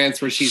out in France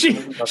where she's She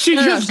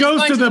just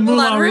goes to the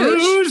Moulin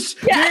Rouge.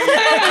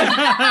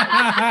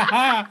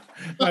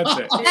 That's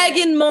it.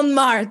 Megan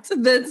Montmartre.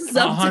 That's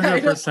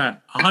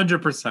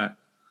 100%.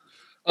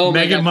 Oh my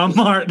Megan God.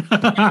 Montmartre.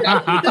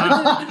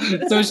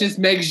 So it's just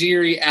Meg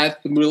Giry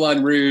at the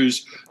Moulin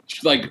Rouge,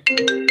 like.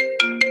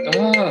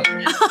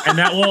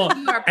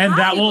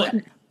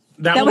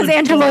 That was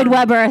Andrew Lloyd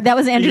Webber. That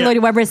was Andrew Lloyd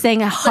Webber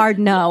saying a hard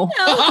no.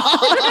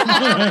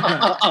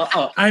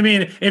 I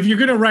mean, if you're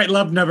gonna write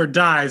 "Love Never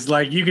Dies,"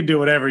 like you can do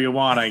whatever you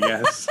want, I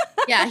guess.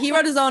 Yeah, he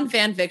wrote his own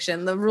fan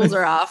fiction. The rules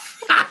are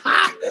off.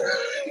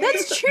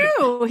 That's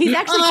true. He's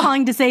actually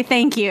calling to say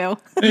thank you.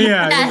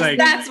 Yeah, Yes, like,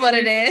 that's what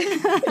it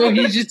is. So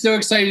he's just so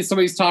excited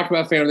somebody's talking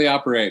about Phantom of the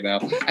Opera right now.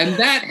 And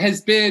that has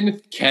been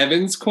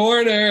Kevin's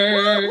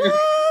Corner.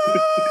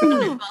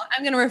 I'm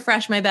gonna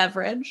refresh my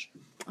beverage.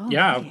 Oh,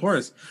 yeah, nice. of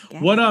course.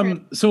 Yeah. What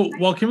So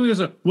while Kimberly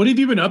goes, what have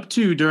you been up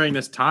to during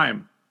this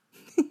time?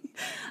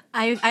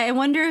 I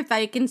wonder if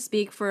I can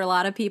speak for a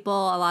lot of people,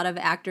 a lot of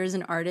actors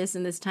and artists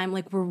in this time.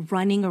 Like we're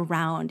running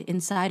around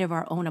inside of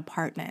our own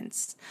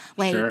apartments,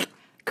 like Sure.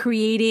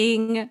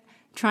 creating,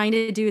 trying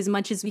to do as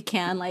much as we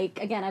can. Like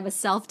again, I have a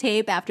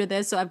self-tape after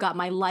this, so I've got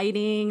my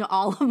lighting,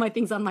 all of my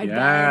things on my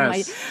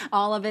bed,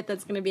 all of it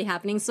that's going to be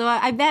happening. So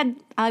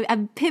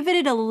I've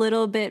pivoted a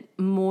little bit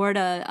more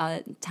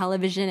to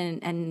television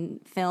and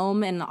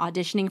film and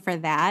auditioning for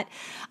that.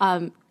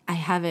 I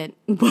haven't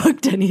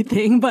booked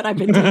anything, but I've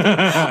been taking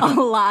a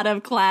lot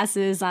of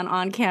classes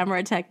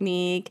on-camera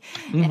technique,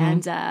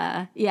 and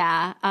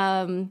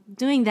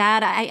doing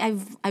that.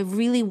 I've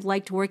really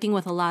liked working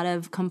with a lot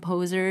of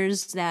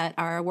composers that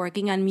are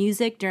working on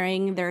music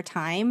during their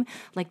time.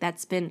 Like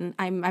that's been,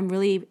 I'm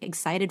really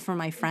excited for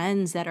my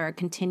friends that are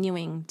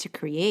continuing to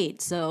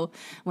create. So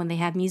when they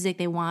have music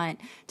they want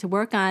to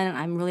work on,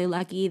 I'm really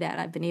lucky that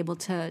I've been able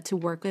to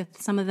work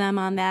with some of them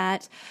on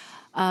that.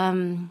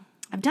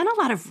 I've done a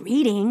lot of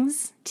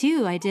readings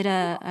too. I did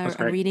a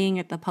reading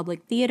at the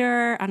Public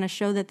Theater on a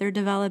show that they're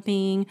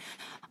developing.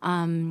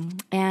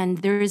 And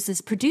there's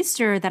this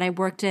producer that I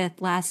worked with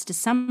last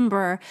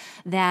December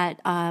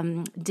that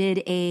did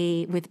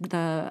with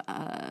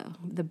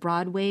the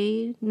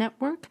Broadway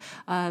network.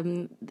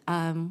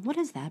 What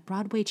is that?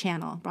 Broadway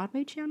Channel?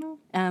 Broadway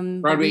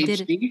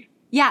HD?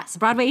 Yes,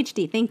 Broadway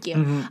HD. Thank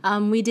you.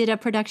 We did a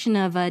production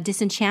of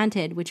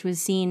Disenchanted, which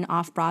was seen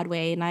off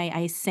Broadway, and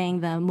I sang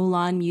the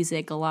Mulan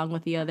music along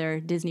with the other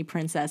Disney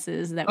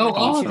princesses that were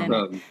featured in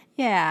it.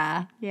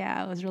 Yeah,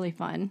 it was really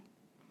fun.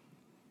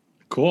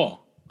 Cool.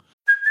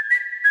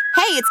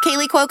 Hey, it's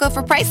Kaylee Cuoco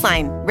for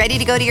Priceline. Ready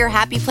to go to your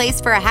happy place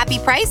for a happy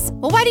price?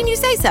 Well, why didn't you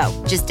say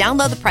so? Just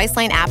download the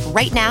Priceline app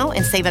right now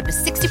and save up to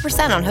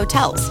 60% on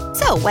hotels.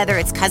 So whether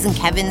it's Cousin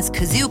Kevin's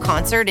Kazoo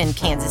Concert in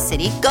Kansas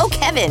City, go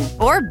Kevin,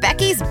 or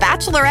Becky's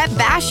Bachelorette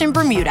Bash in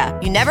Bermuda,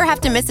 you never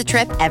have to miss a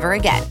trip ever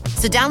again.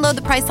 So download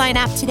the Priceline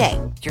app today.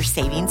 Your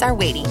savings are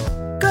waiting.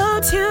 Go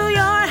to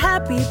your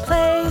happy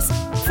place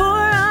for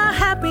a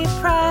happy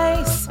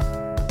price.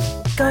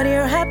 Go to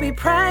your happy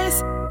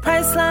price,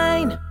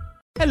 Priceline.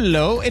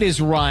 Hello, it is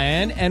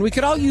Ryan, and we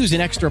could all use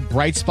an extra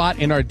bright spot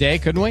in our day,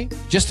 couldn't we?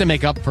 Just to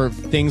make up for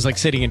things like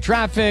sitting in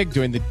traffic,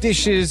 doing the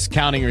dishes,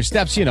 counting your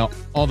steps,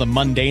 all the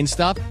mundane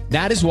stuff.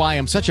 That is why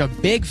I'm such a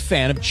big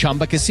fan of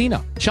Chumba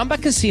Casino. Chumba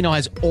Casino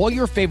has all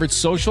your favorite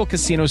social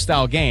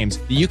casino-style games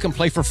that you can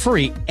play for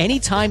free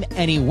anytime,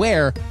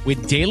 anywhere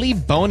with daily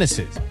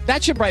bonuses.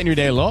 That should brighten your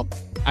day a little.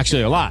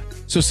 Actually, a lot.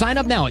 So sign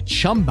up now at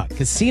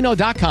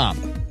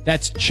ChumbaCasino.com.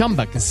 That's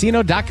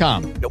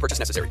ChumbaCasino.com. No purchase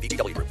necessary.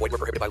 VGW Group. Void where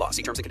prohibited by law.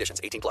 See terms and conditions.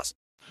 18+.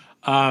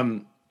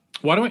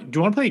 Do you want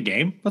to play a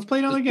game? Let's play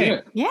another game.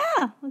 Yeah,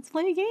 let's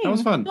play a game. That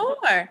was fun.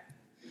 Sure.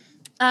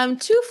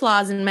 2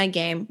 flaws in my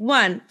game.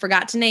 1,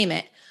 forgot to name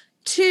it.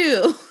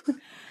 2,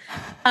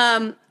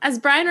 as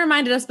Brian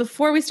reminded us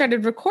before we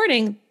started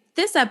recording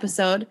this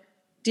episode,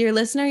 dear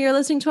listener, you're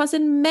listening to us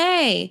in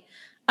May.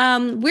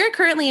 We're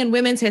currently in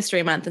Women's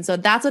History Month, and so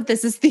that's what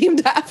this is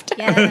themed after.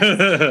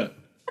 Yes.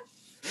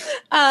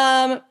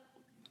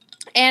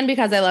 And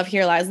because I love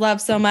Here Lies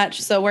Love so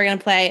much, so we're going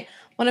to play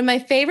one of my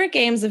favorite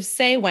games of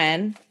Say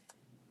When.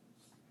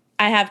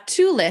 I have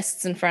 2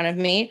 lists in front of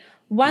me.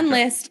 One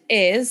list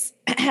is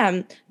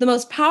the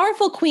most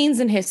powerful queens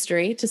in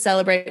history to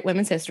celebrate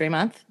Women's History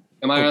Month.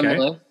 Am I on the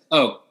list?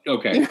 Oh,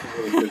 okay.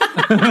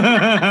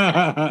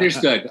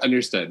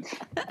 Understood.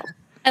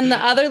 And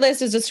the other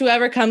list is just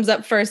whoever comes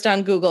up first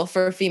on Google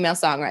for female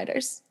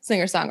songwriters,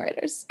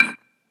 singer-songwriters.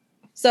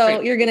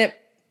 So you're going to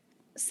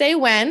say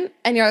when,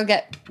 and you'll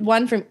get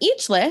one from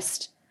each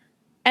list,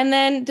 and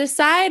then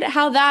decide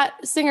how that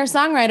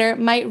singer-songwriter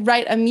might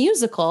write a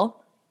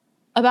musical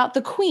about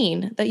the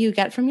queen that you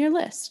get from your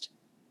list.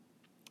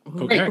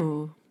 Okay.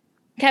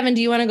 Kevin,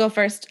 do you want to go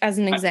first as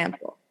an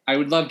example? I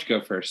would love to go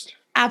first.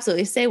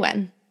 Absolutely. Say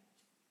when.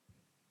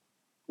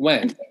 When?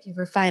 And thank you,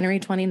 Refinery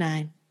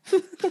 29.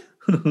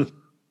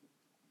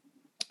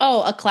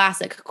 Oh, a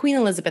classic. Queen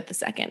Elizabeth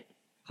II.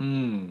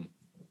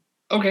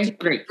 Okay,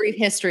 great. Brief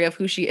history of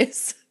who she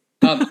is.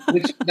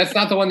 That's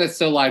not the one that's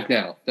still live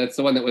now. That's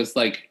the one that was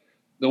like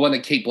the one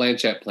that Kate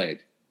Blanchett played.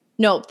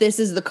 No, this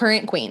is the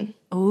current queen.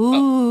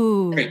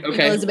 Ooh. Great,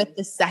 okay. Elizabeth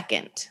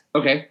II.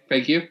 Okay,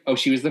 thank you. Oh,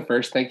 she was the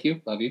first. Thank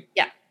you. Love you.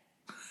 Yeah.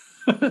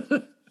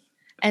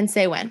 And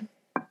say when.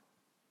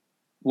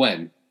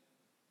 When?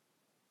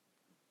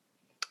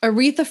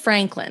 Aretha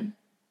Franklin.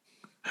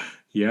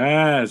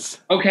 Yes.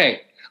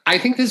 Okay. I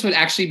think this would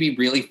actually be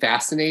really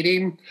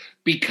fascinating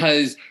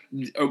because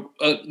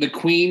the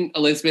Queen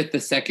Elizabeth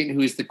II,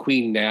 who is the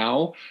queen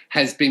now,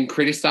 has been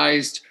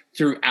criticized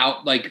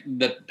throughout like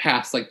the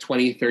past like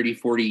 20, 30,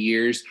 40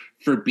 years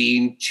for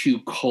being too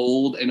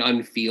cold and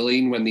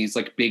unfeeling when these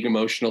like big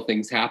emotional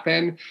things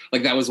happen.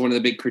 Like that was one of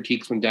the big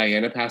critiques when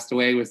Diana passed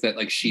away, was that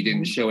like she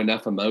didn't show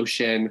enough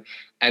emotion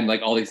and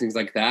like all these things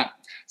like that.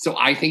 So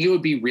I think it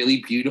would be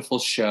really beautiful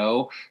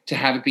show to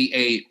have it be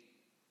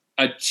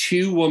a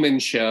 2-woman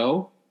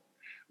show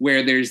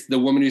where there's the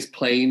woman who's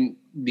playing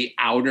the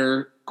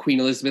outer Queen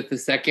Elizabeth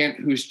II,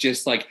 who's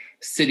just like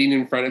sitting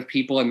in front of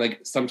people and like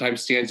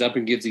sometimes stands up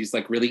and gives these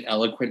like really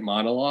eloquent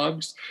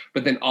monologues.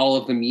 But then all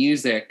of the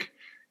music,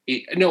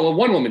 a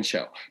 1-woman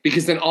show,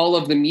 because then all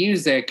of the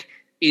music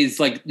is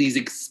like these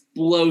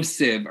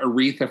explosive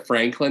Aretha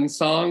Franklin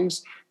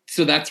songs.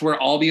 So that's where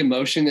all the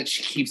emotion that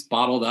she keeps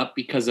bottled up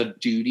because of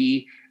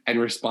duty and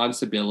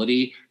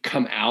responsibility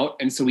come out.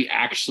 And so we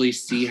actually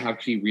see how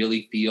she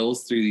really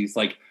feels through these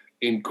like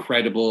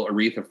incredible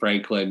Aretha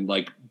Franklin,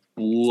 like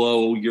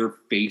blow your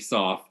face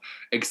off,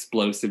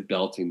 explosive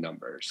belting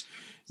numbers.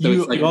 So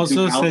You, it's like you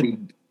also duality.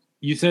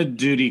 you said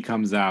duty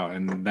comes out,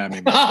 and that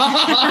made me.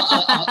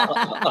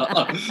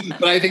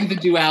 But I think the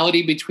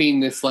duality between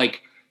this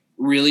like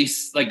really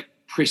like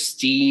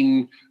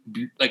pristine,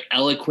 like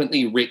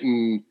eloquently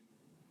written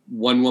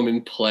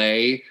 1-woman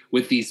play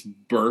with these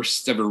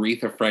bursts of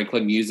Aretha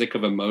Franklin music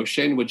of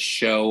emotion would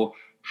show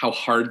how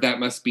hard that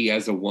must be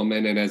as a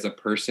woman and as a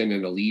person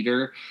and a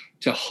leader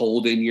to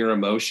hold in your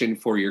emotion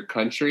for your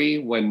country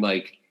when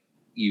like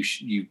you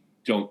should,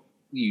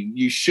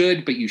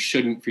 but you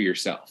shouldn't for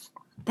yourself.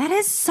 That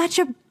is such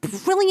a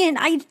brilliant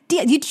idea.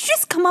 Did you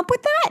just come up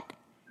with that?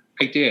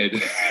 I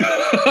did.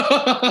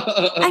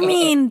 I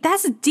mean,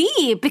 that's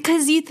deep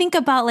because you think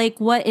about like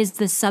what is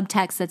the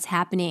subtext that's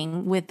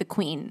happening with the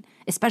queen,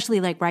 especially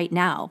like right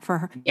now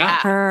for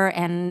her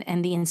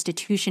and the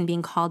institution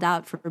being called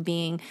out for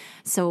being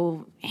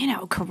so,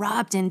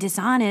 corrupt and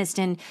dishonest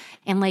and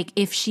like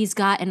if she's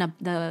got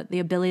the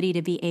ability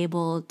to be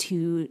able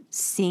to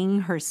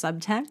sing her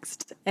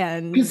subtext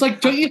and it's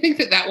like, don't you think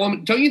that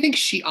woman, don't you think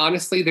she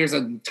honestly, there's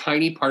a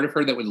tiny part of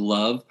her that would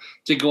love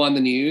to go on the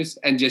news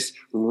and just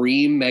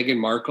ream Meghan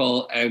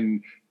Markle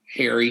and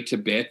Harry to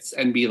bits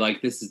and be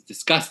like, this is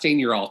disgusting.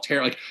 You're all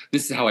terrible. Like,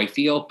 this is how I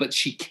feel, but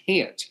she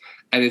can't.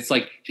 And it's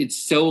like, it's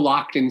so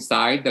locked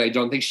inside that I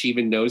don't think she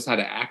even knows how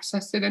to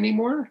access it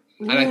anymore.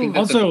 And I think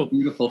that's Also, a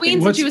beautiful Queen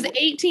thing. since she was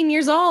 18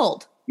 years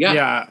old.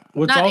 Yeah.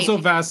 What's Not also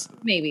 18,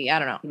 maybe, I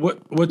don't know.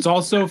 What's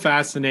also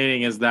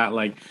fascinating is that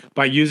like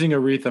by using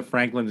Aretha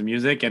Franklin's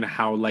music and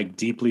how like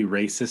deeply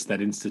racist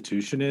that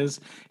institution is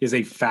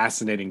a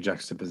fascinating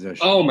juxtaposition.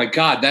 Oh my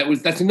God,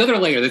 that's another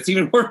layer that's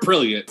even more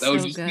brilliant. That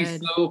would just be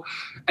so.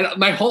 And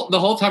the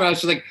whole time I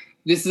was just like,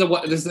 this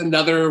is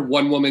another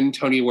 1-woman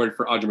Tony Award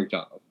for Audra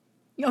McDonald.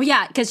 Oh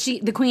yeah, because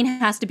the queen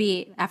has to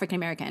be African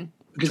American.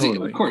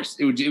 Totally. Of course,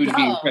 it would be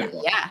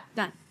incredible. Yeah,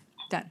 done.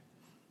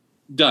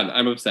 Done.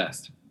 I'm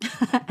obsessed.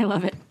 I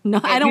love it. No,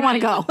 I don't want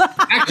to go.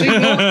 Actually, you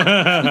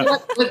know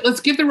what?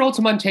 Let's give the role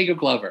to Montego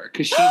Glover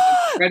because she's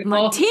incredible.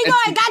 Montego,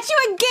 I got you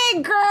a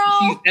gig,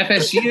 girl.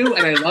 She's FSU,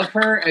 and I love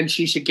her, and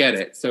she should get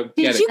it. So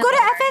Did you go to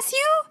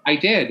FSU? I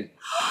did.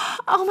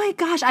 Oh my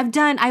gosh, I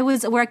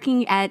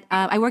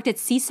worked at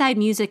Seaside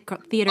Music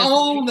Theater.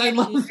 Oh, I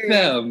love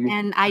them.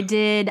 And I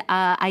did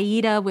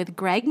Aida with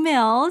Greg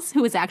Mills,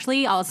 who was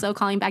actually also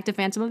calling back to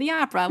Phantom of the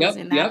Opera. Was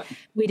in that. Yep.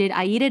 We did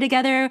Aida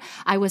together.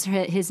 I was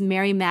his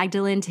Mary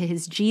Magdalene to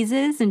his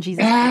Jesus, and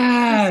Jesus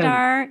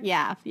star.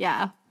 Yeah.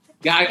 Yeah,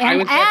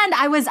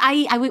 I was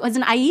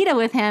an Aida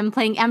with him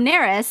playing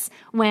Amneris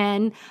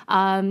when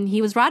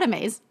he was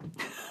Radames.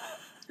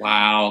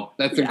 Wow,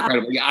 that's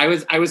incredible. Yeah,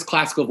 I was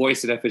classical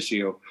voice at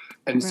FSU,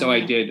 and so I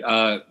did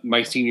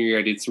my senior year.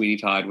 I did Sweeney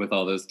Todd with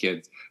all those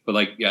kids. But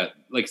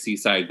like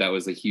Seaside, that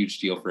was a huge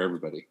deal for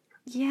everybody.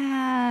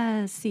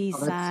 Yeah,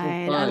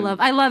 Seaside. So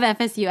I love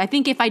FSU. I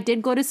think if I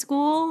did go to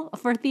school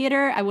for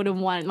theater, I would have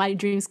wanted my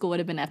dream school would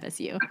have been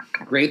FSU.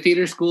 Great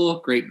theater school,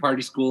 great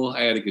party school.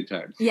 I had a good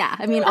time. Yeah,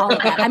 I mean all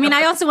of that. I mean,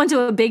 I also went to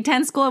a Big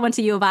Ten school. I went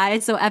to U of I,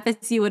 so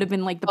FSU would have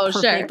been like the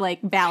perfect like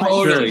balance.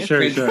 Totally,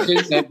 sure.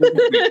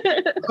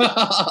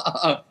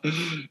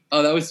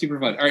 Oh, that was super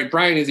fun. All right,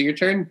 Brian, is it your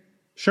turn?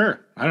 Sure.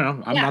 I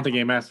don't know. I'm not the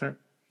game master.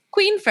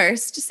 Queen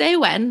first. Say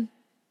when.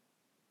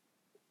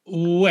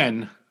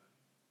 When?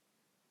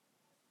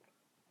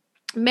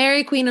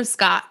 Mary, Queen of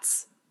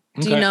Scots.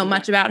 Do you know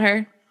much about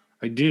her?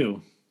 I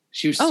do.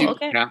 She was super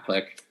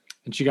Catholic.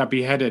 And she got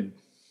beheaded.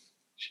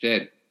 She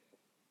did.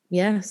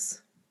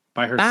 Yes.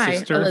 By her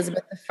sister.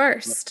 Elizabeth I.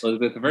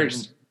 Elizabeth I.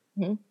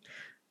 Mm-hmm.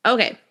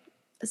 Okay.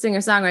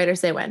 Singer-songwriter,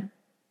 say when.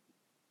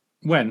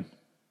 When?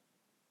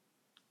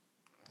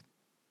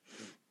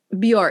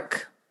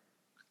 Bjork.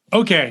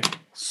 Okay,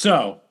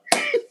 so.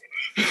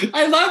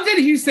 I love that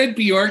he said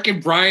Bjork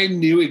and Brian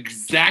knew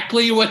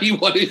exactly what he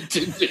wanted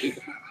to do.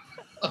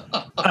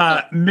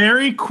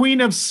 Mary, Queen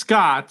of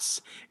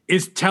Scots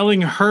is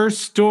telling her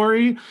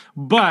story,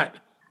 but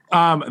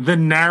the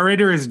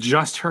narrator is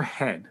just her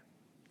head.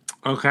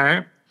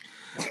 Okay?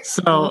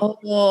 So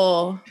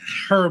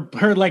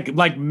her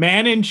like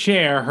man in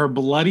chair, her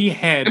bloody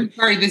head. I'm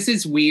sorry, this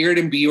is weird,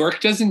 and Bjork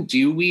doesn't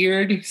do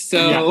weird.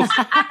 So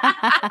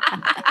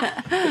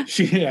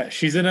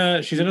she's in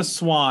a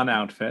swan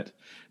outfit.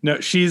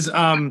 No, she's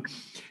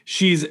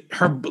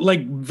her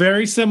like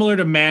very similar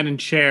to Man in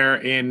Chair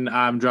in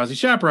Drowsy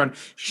Chaperone.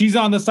 She's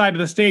on the side of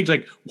the stage,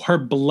 like her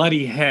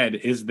bloody head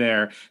is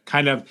there,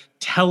 kind of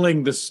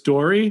telling the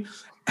story.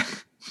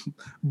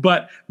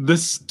 But the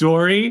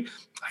story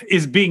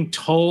is being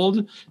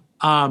told,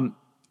 but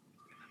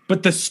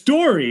the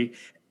story,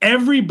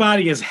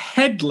 everybody is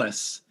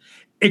headless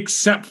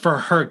except for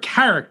her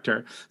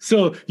character.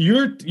 So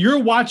you're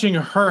watching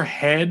her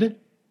head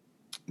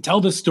tell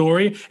the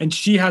story, and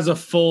she has a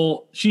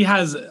full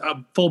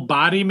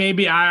body.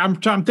 Maybe I'm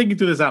thinking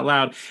through this out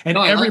loud, and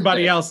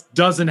everybody else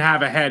doesn't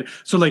have a head.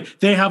 So like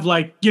they have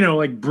like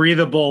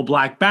breathable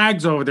black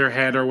bags over their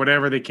head or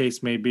whatever the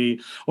case may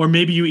be, or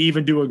maybe you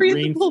even do a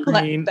green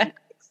screen.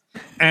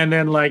 And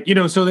then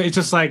so it's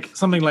just like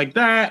something like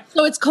that.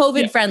 So it's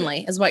COVID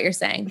friendly is what you're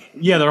saying.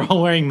 Yeah, they're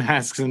all wearing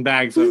masks and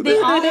bags.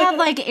 They all have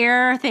like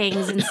air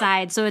things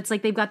inside. So it's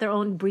like they've got their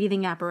own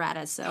breathing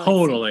apparatus. So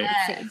totally.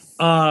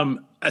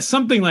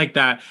 Something like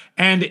that.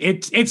 And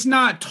it's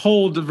not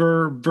told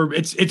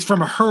it's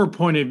from her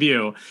point of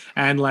view.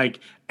 And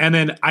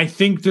then I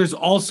think there's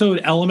also an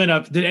element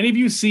of, did any of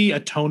you see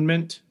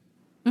Atonement?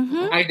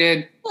 Mm-hmm. I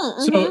did.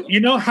 So you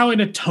know how in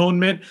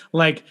Atonement,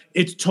 like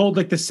it's told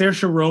like the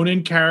Saoirse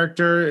Ronan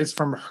character is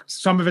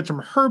some of it's from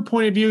her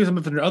point of view, some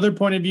of it from the other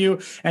point of view,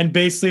 and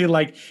basically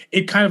like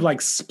it kind of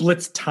like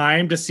splits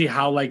time to see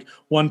how like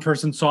one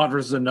person saw it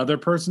versus another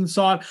person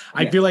saw it.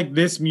 I feel like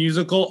this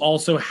musical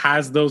also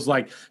has those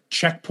like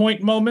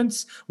checkpoint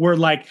moments where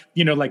like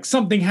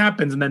something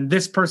happens and then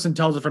this person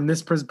tells it from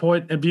this person's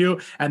point of view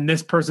and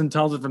this person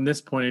tells it from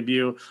this point of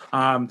view,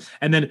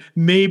 and then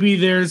maybe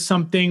there's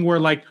something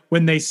where like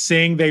when they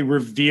sing they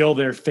reveal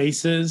their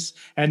faces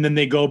and then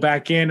they go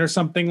back in or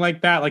something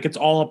like that. Like it's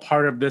all a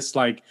part of this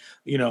like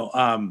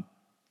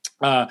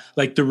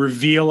like the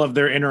reveal of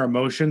their inner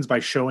emotions by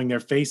showing their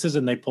faces,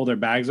 and they pull their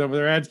bags over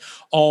their heads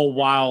all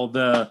while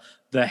the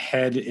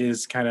head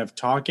is kind of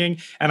talking.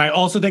 And I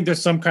also think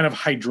there's some kind of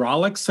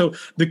hydraulics. So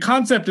the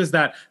concept is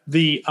that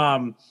the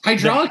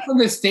hydraulics on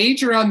the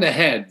stage or on the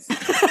heads?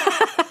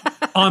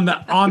 on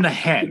the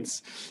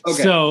heads.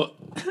 Okay. So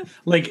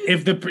like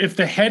if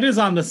the head is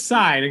on the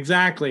side,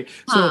 exactly.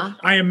 So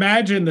I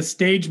imagine the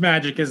stage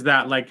magic is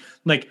that like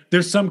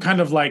there's some kind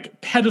of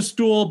like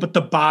pedestal, but the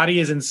body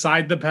is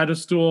inside the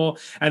pedestal,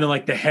 and then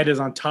like the head is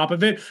on top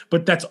of it,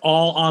 but that's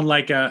all on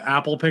like a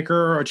apple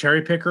picker or a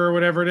cherry picker or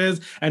whatever it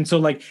is. And so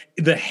like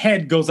the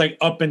head goes like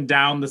up and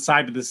down the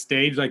side of the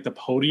stage, like the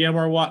podium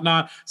or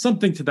whatnot,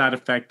 something to that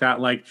effect. That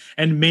like,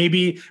 and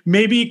maybe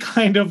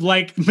kind of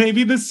like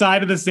maybe the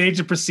side of the stage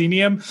of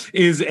proscenium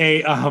is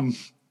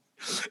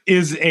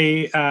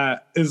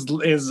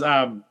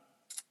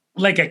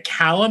like a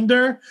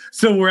calendar.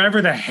 So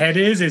wherever the head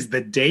is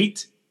the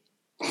date.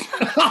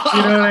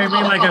 You know what I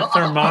mean? Like a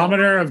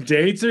thermometer of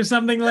dates or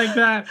something like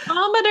that.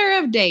 Thermometer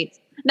of dates.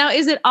 Now,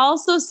 is it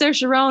also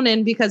Saoirse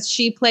Ronan because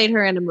she played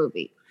her in a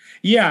movie?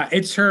 Yeah,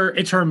 it's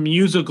her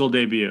musical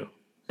debut.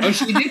 Oh,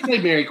 she did play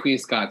Mary Queen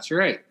of Scots. You're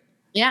right.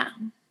 Yeah.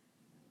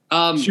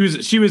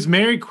 She was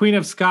Mary Queen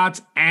of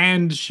Scots,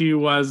 and she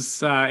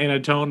was in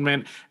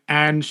Atonement,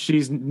 and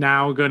she's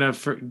now gonna.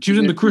 She was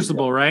in The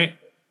Crucible, right?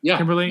 Yeah,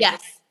 Kimberly.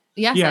 Yes.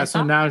 Yes. Yeah.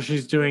 So now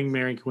she's doing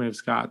Mary Queen of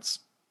Scots.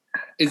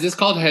 Is this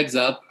called Heads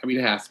Up? I mean,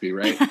 it has to be,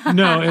 right?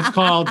 No, it's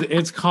called.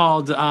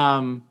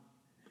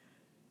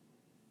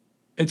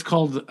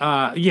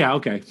 Yeah.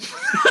 Okay.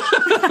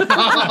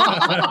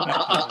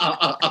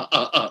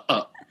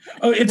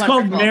 Oh, it's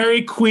called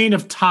Mary Queen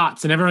of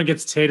Tots, and everyone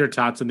gets tater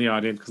tots in the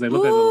audience because they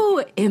look like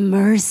little.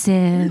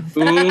 Immersive.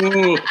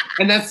 Ooh,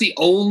 and that's the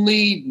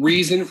only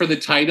reason for the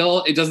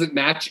title. It doesn't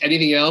match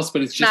anything else,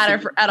 but it's just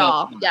matter at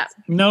all. Yeah.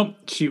 Nope,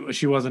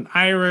 she wasn't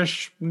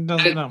Irish.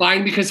 Doesn't know.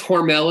 Fine because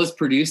Hormel is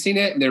producing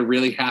it, and they're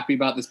really happy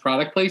about this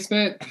product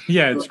placement.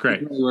 Yeah, it's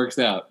great. It really works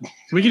out.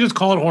 We can just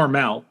call it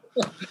Hormel.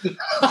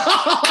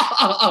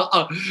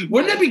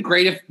 Wouldn't that be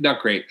great if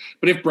not great,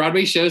 but if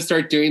Broadway shows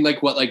start doing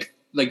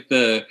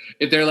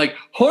if they're like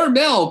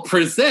Hormel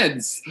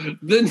presents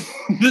the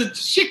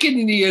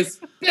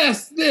chickeniest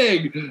best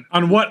thing.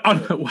 On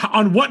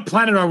what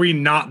planet are we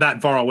not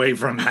that far away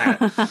from that?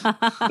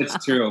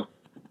 That's true.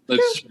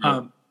 That's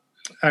true.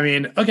 I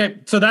mean, okay,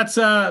 so that's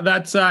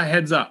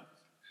Heads Up.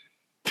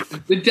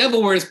 The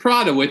Devil Wears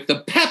Prada with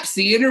the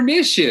Pepsi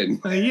intermission.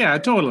 Yeah,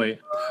 totally.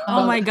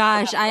 Oh my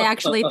gosh, I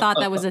actually thought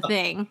that was a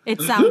thing.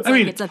 It sounds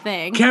like it's a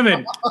thing.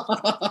 Kevin,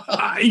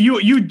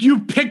 you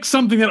picked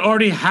something that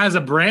already has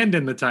a brand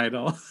in the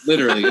title.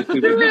 Literally. It's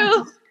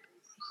True.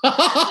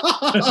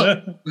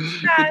 The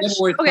Devil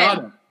Wears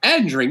Prada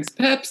and drinks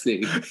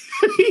Pepsi.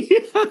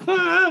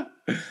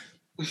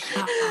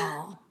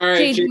 All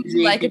right,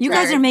 you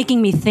guys are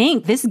making me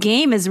think. This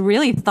game is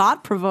really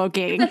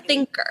thought-provoking. It's a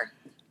thinker.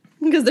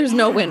 Because there's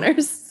no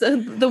winners. So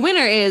the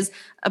winner is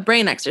a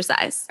brain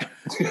exercise.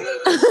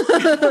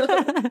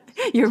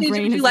 Your Would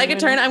brain. you like a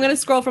turn? I'm going to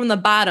scroll from the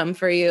bottom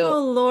for you.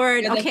 Oh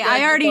Lord. Okay,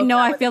 I already know.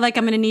 I feel like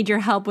I'm going to need your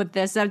help with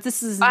this.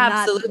 This is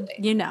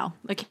absolutely. Not,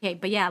 Okay,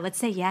 but yeah, let's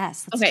say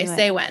yes. Okay,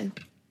 say when.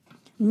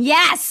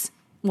 Yes.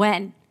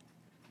 When?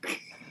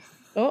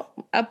 Oh,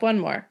 up one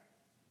more.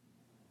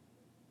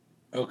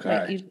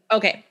 Okay.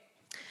 Okay.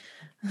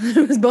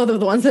 It was both of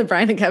the ones that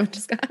Brian and Kevin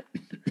just got.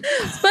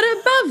 But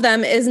above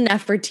them is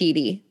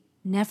Nefertiti.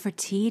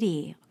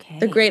 Nefertiti, okay.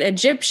 The great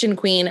Egyptian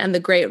queen and the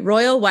great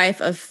royal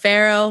wife of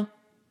Pharaoh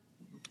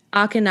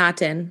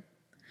Akhenaten.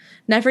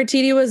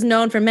 Nefertiti was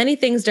known for many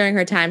things during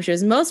her time. She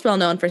was most well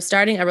known for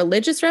starting a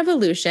religious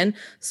revolution,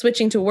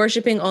 switching to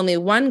worshiping only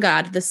one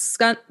god, the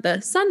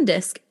sun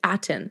disk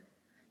Aten.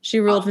 She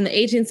ruled from the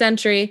 18th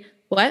century.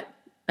 What?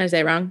 Did I say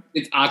it wrong?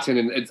 It's Aten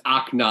and it's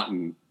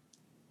Akhenaten.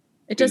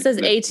 It just says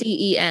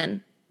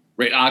Aten.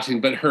 Right, Aten,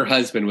 but her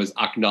husband was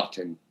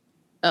Akhenaten.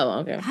 Oh,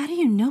 okay. How do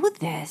you know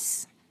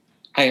this?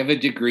 I have a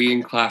degree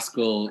in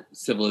classical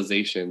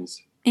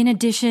civilizations. In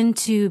addition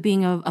to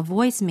being a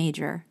voice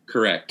major.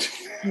 Correct.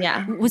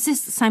 Yeah. Was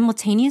this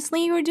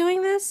simultaneously you were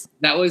doing this?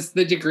 That was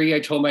the degree I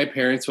told my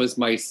parents was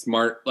my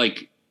smart,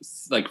 like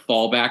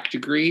fallback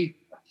degree,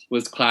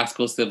 was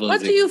classical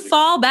civilizations. What do you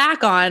fall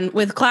back on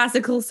with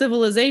classical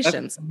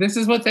civilizations? This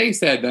is what they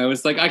said. I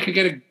was like, I could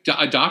get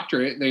a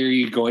doctorate. Are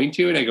you going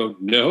to? And I go,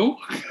 no.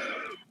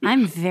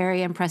 I'm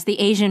very impressed. The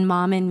Asian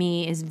mom in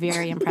me is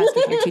very impressed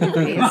with your 2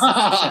 degrees.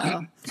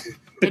 So,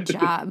 good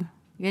job.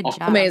 Good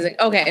job. Amazing.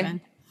 Okay.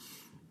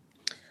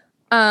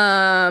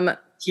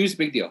 She was a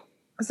big deal.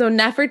 So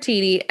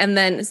Nefertiti, and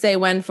then say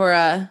when for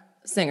a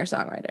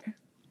singer-songwriter.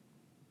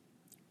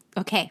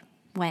 Okay.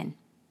 When?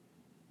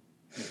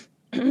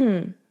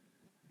 I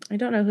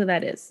don't know who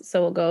that is. So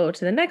we'll go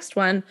to the next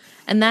one,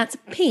 and that's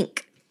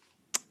Pink.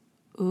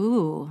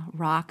 Ooh,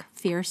 rock,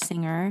 fierce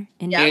singer.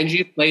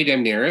 Angie played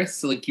Amneris,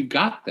 so you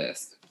got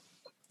this.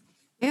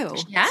 Ew.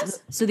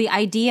 Yes. So the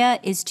idea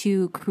is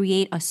to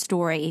create a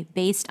story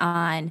based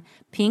on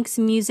Pink's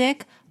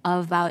music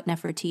about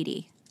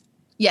Nefertiti.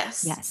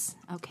 Yes. Yes.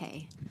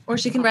 Okay. Or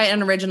she can write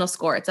an original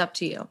score. It's up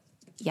to you.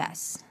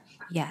 Yes.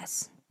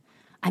 Yes.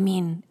 I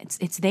mean,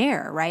 it's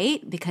there,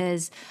 right?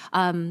 Because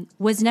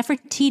was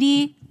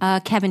Nefertiti,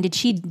 Kevin, did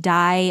she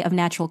die of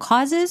natural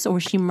causes or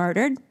was she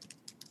murdered?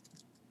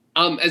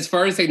 As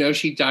far as I know,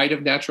 she died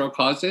of natural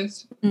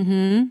causes.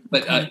 Mm-hmm.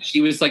 But she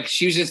was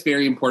just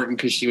very important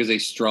because she was a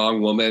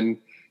strong woman.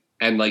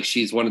 And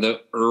she's one of the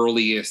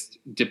earliest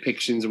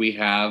depictions we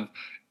have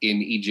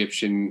in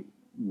Egyptian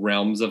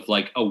realms of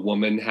a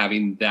woman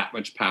having that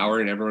much power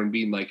and everyone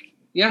being like,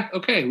 yeah,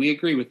 okay, we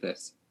agree with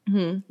this.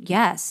 Mm-hmm.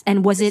 Yes.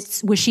 And was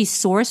she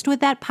sourced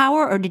with that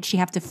power or did she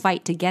have to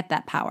fight to get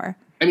that power?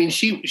 I mean,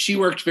 she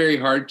worked very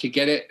hard to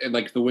get it. And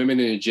the women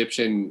in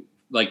Egyptian,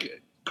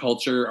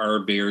 culture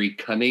are very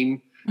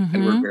cunning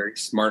and were very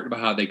smart about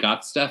how they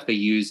got stuff. They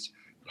used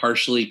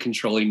partially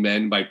controlling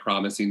men by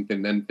promising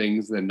them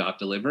things and then not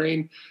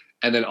delivering.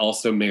 And then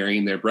also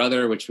marrying their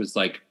brother, which was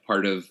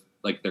part of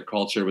their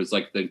culture was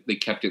they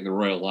kept it in the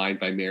royal line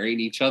by marrying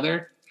each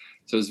other.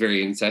 So it was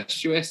very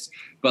incestuous.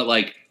 But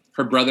like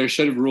her brother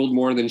should have ruled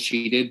more than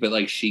she did. But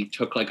like she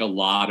took like a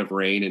lot of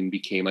reign and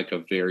became like a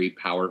very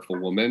powerful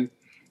woman.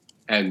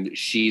 And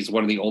she's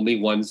one of the only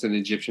ones in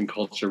Egyptian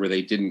culture where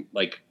they didn't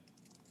like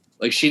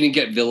she didn't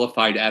get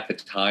vilified at the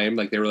time.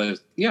 Like they were like,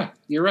 yeah,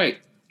 you're right.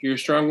 You're a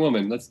strong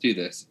woman. Let's do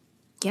this.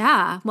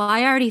 Yeah. Well,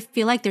 I already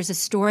feel like there's a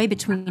story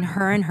between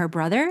her and her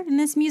brother in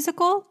this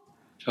musical.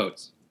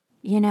 Totes.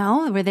 You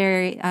know, where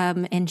they're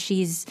and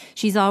she's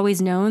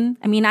always known.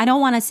 I mean, I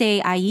don't want to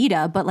say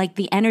Aida, but like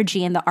the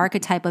energy and the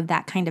archetype of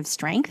that kind of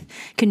strength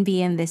can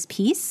be in this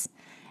piece.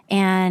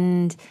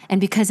 And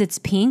because it's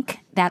Pink,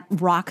 that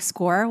rock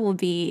score will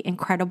be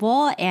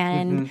incredible.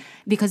 And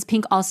because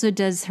Pink also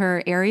does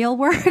her aerial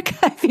work,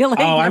 I feel like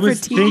I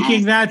was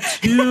thinking that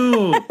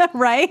too.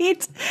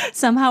 Right?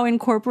 Somehow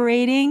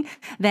incorporating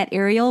that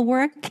aerial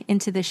work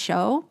into the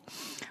show.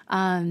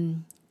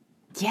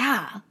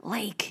 Yeah,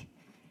 like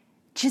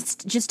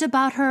just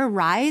about her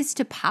rise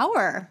to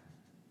power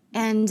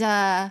and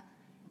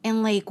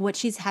like what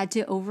she's had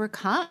to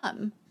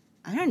overcome.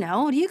 I don't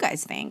know. What do you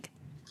guys think?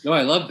 No,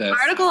 I love this. The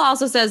article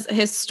also says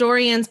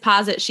historians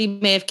posit she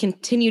may have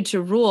continued to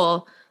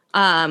rule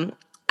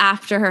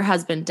after her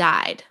husband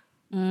died.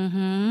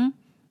 So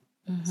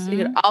you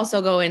could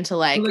also go into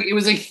like it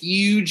was a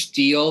huge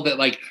deal that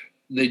like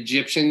the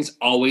Egyptians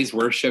always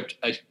worshipped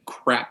a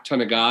crap ton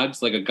of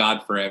gods, like a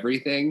god for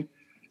everything.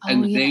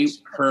 And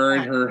her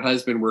and her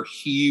husband were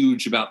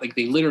huge about like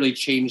they literally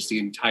changed the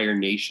entire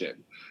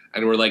nation.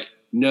 And we're like,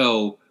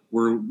 no,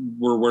 we're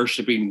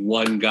worshiping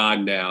one god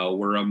now.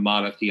 We're a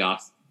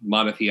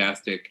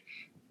monotheistic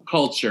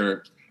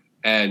culture.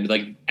 And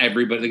like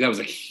everybody, like that was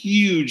a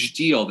huge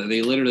deal that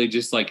they literally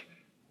just like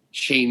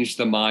changed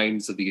the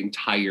minds of the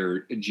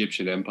entire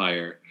Egyptian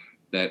empire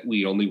that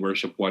we only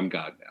worship one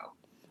god now.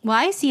 Well,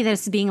 I see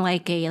this being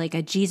like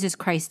a Jesus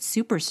Christ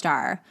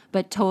superstar,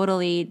 but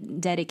totally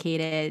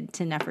dedicated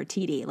to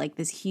Nefertiti, like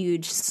this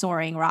huge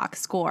soaring rock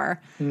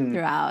score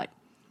throughout.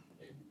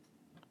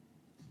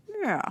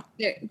 Yeah.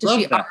 Does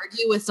she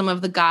argue with some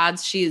of the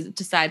gods she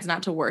decides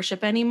not to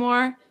worship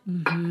anymore?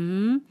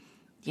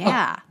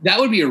 Yeah. Oh, that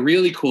would be a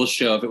really cool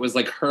show if it was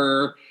like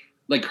her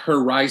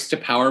rise to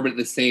power, but at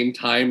the same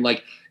time,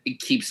 like it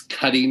keeps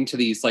cutting to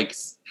these like,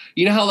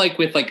 you know how like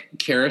with like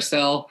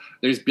Carousel,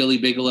 there's Billy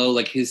Bigelow,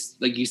 like his,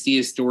 like you see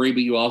his story,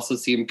 but you also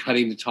see him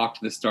cutting to talk to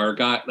the star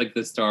god, like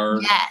the star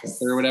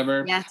or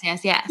whatever.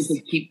 Yes. They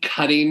keep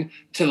cutting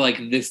to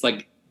like this,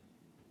 like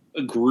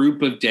a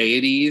group of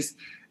deities.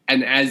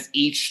 And as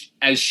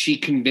she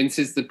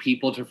convinces the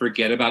people to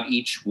forget about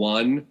each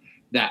one,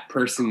 that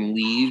person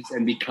leaves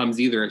and becomes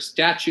either a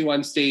statue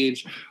on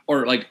stage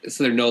or like,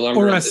 so they're no longer.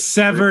 Or a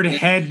severed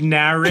head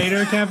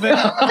narrator, Kevin.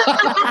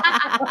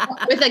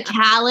 With a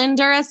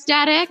calendar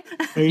aesthetic.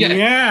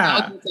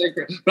 Yeah.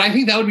 But I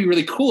think that would be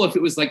really cool if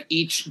it was like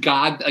each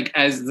god, like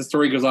as the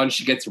story goes on,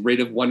 she gets rid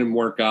of one and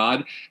more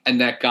god,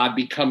 and that god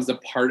becomes a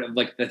part of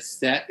like the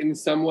set in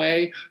some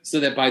way,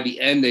 so that by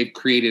the end they've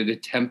created a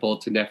temple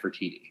to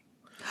Nefertiti.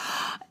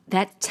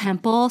 That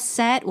temple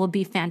set will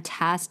be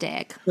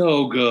fantastic.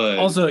 So good.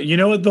 Also, you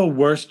know what the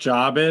worst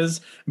job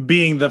is?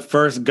 Being the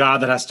first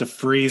god that has to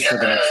freeze for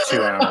the next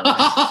 2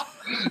 hours.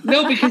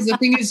 No, because the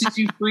thing is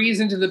you freeze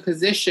into the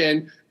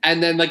position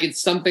and then like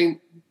it's something,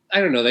 I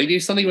don't know, they do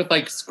something with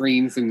like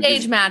screens and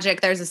stage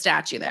magic. There's a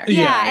statue there.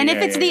 Yeah, and if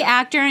it's the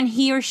actor and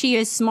he or she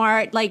is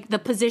smart, like the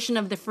position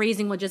of the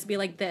freezing will just be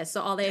like this.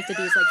 So all they have to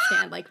do is like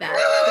stand like that,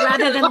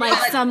 rather than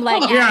like some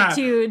like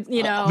attitude,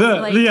 you know.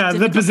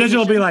 The position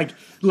will be like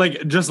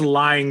just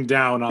lying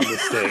down on the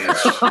stage.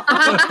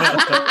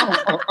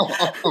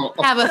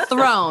 Have a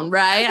throne,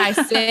 right? I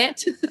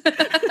sit.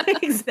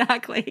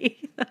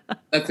 Exactly.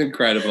 That's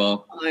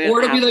incredible.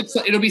 Or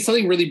it'll be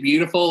something really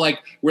beautiful, like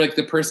where like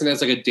the person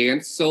has like a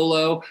dance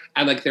solo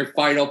and like their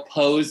final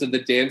pose of the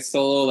dance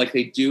solo, like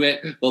they do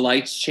it, the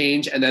lights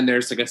change, and then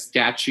there's like a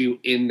statue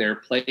in their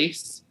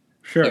place.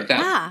 Sure. Like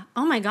Yeah.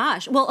 Oh my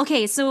gosh. Well,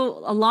 okay.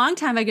 So a long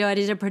time ago, I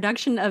did a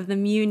production of the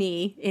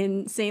Muni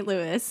in St.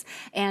 Louis,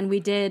 and we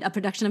did a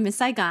production of Miss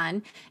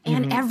Saigon.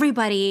 And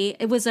everybody,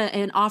 it was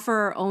an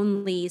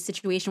offer-only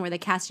situation where the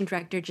casting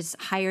director just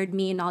hired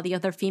me and all the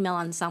other female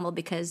ensemble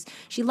because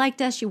she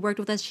liked us. She worked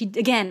with us.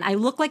 I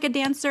look like a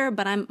dancer,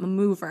 but I'm a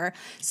mover.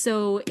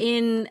 So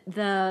in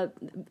the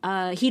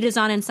Heat Is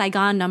On in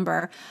Saigon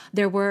number,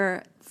 there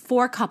were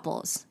 4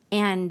 couples.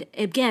 And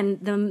again,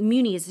 the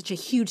Muni is such a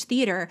huge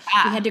theater.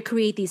 We had to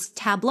create these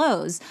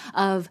tableaus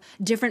of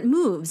different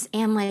moves.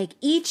 And like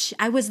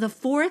I was the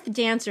 4th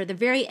dancer at the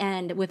very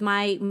end with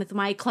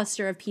my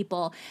cluster of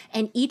people.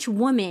 And each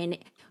woman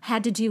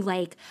had to do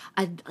like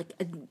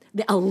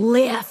a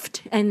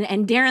lift. And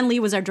Darren Lee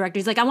was our director.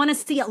 He's like, I want to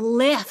see a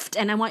lift.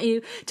 And I want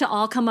you to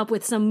all come up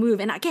with some move.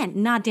 And again,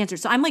 not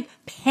dancers. So I'm like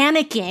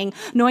panicking,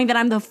 knowing that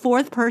I'm the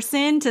 4th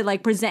person to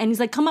like present. And he's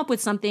like, come up with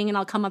something and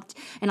I'll come up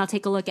and I'll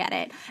take a look at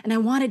it. And I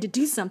wanted to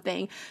do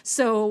something.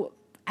 So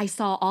I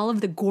saw all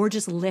of the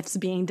gorgeous lifts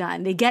being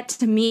done. They get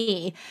to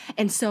me.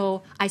 And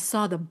so I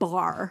saw the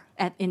bar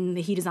in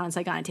the Heat Is On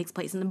Saigon. It takes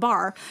place in the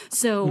bar.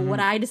 So what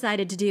I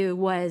decided to do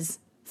was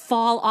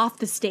fall off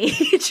the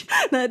stage.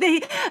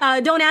 They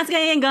don't ask, I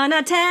ain't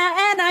gonna tell,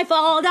 and I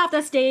fall off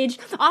the stage,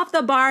 off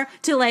the bar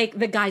to like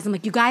the guys. I'm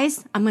like, you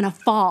guys, I'm gonna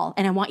fall,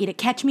 and I want you to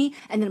catch me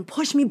and then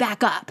push me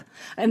back up.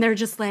 And they're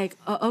just like,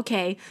 oh,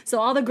 okay. So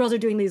all the girls are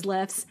doing these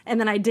lifts, and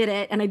then I did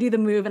it, and I do the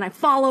move, and I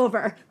fall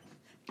over,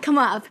 come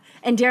up,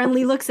 and Darren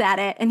Lee looks at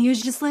it, and he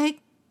was just like,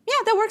 yeah,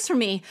 that works for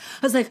me.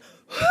 I was like,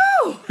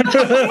 whew.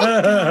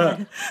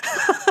 Oh,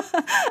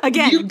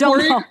 again, don't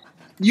know.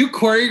 You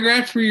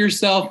choreographed for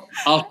yourself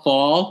a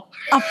fall?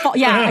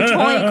 Yeah, I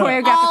totally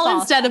choreographed a fall.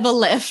 Instead of a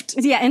lift.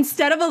 Yeah,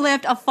 instead of a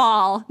lift, a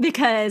fall,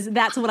 because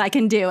that's what I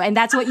can do. And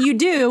that's what you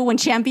do when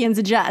champions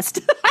adjust.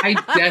 I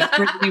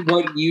desperately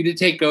want you to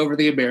take over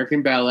the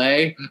American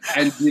Ballet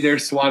and be their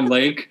Swan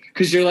Lake,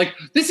 because you're like,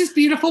 this is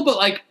beautiful, but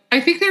like,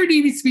 I think there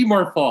needs to be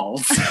more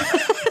falls.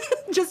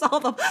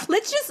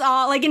 Let's just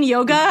all, like in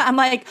yoga, I'm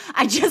like,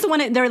 I just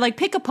want to, they're like,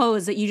 pick a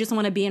pose that you just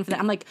want to be in for that.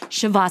 I'm like,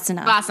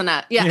 Shavasana.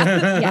 Shavasana,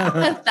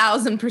 yeah.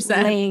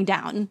 1,000%. Laying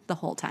down the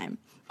whole time.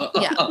 All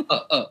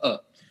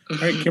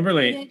right,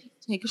 Kimberly.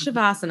 Take a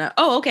Shavasana.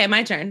 Oh, okay,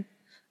 my turn.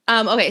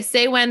 Okay,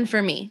 say when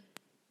for me.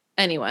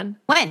 Anyone?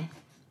 When?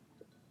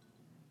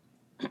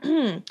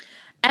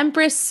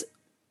 Empress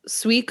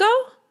Suiko?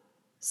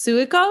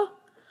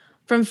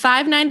 From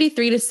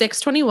 593 to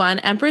 621,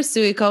 Empress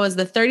Suiko was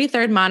the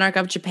 33rd monarch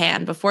of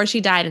Japan before she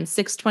died in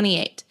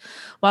 628.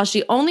 While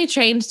she only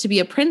trained to be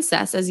a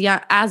princess as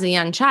a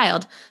young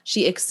child,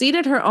 she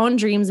exceeded her own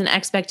dreams and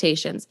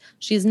expectations.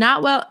 She is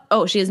now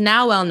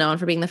well known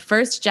for being the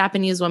first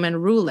Japanese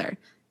woman ruler.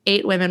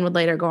 8 women would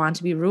later go on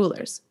to be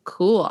rulers.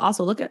 Cool.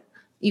 Also,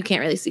 you can't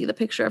really see the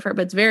picture of her,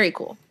 but it's very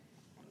cool.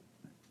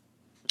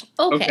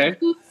 Okay.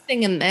 Who's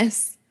singing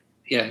this?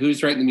 Yeah,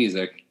 who's writing the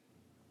music?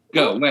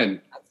 Go, when?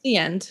 That's the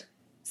end.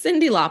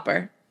 Cyndi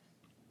Lauper.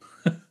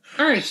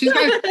 All right, she's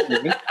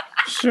got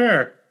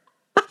Sure.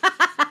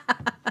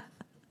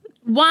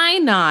 Why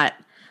not?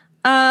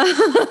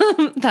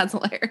 That's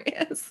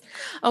hilarious.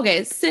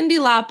 Okay, Cyndi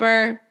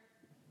Lauper.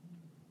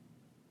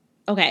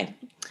 Okay.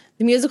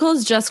 The musical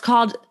is just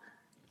called,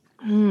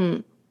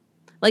 is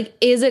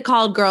it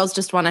called Girls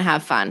Just Want to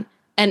Have Fun?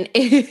 And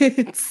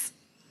it's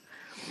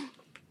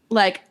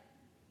like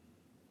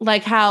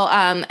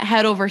how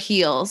Head Over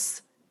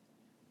Heels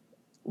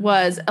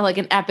was like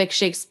an epic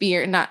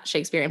not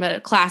Shakespearean, but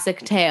a classic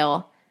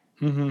tale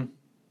to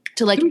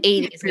like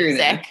 80s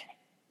music.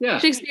 Yeah.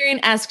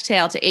 Shakespearean-esque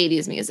tale to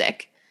 80s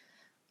music.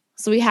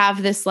 So we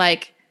have this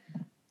like...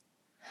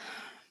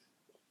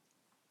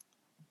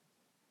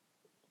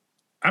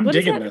 I'm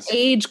digging this.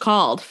 Age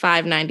called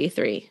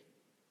 593?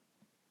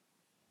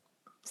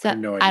 I have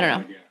no idea. I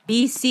don't know.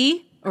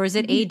 BC or is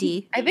it AD?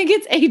 I think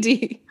it's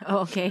AD. Oh,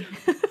 okay.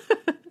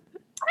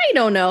 I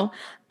don't know.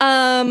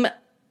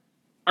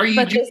 Are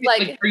you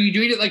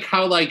doing it like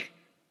how like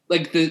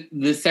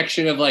the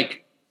section of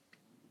like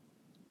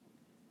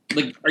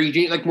are you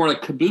doing it like more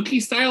like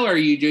kabuki style, or are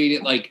you doing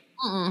it like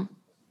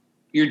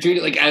you're doing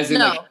it like as in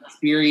like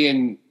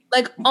Shakespearean,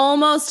 like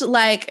almost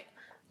like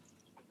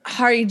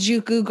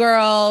Harajuku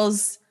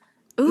Girls?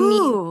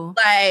 Ooh,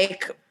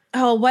 like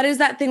what is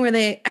that thing where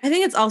I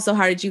think it's also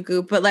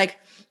Harajuku, but like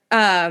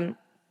that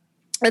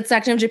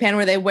section of Japan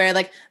where they wear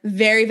like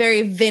very,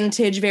 very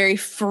vintage, very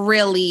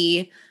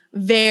frilly,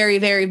 very,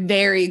 very,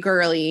 very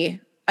girly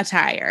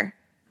attire.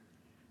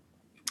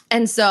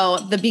 And so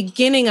the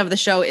beginning of the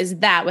show is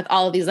that with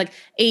all of these like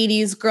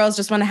 80s girls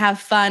just want to have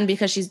fun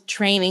because she's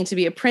training to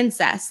be a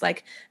princess,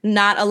 like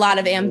not a lot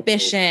of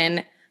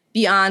ambition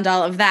beyond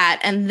all of that.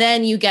 And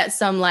then you get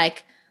some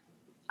like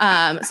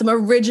some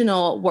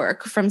original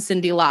work from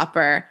Cyndi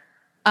Lauper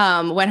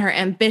when her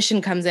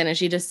ambition comes in and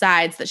she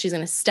decides that she's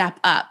going to step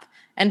up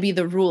and be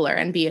the ruler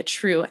and be a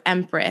true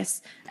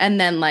empress. And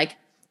then like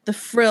the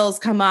frills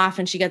come off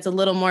and she gets a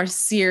little more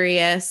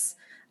serious.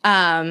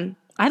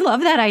 I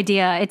love that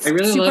idea. It's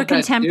really super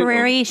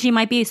contemporary. She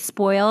might be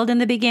spoiled in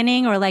the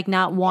beginning or like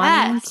not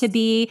wanting to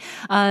be,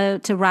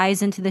 to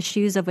rise into the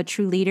shoes of a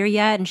true leader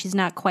yet. And she's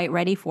not quite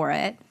ready for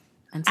it.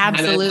 And so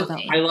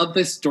absolutely. I love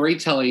this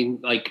storytelling,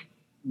 like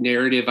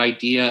narrative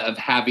idea of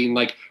having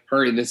like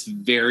her in this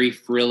very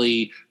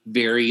frilly,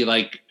 very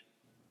like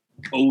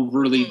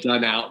overly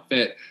done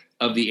outfit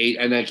of the 8,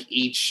 and like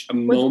each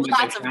moment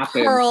lots that of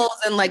happens, pearls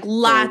and like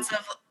lots of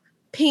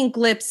pink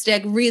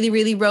lipstick, really,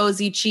 really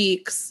rosy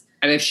cheeks.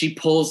 And if she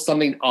pulls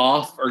something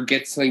off or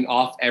gets something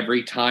off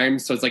every time,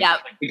 so it's like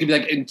it could be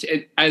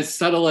like as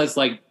subtle as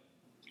like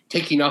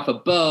taking off a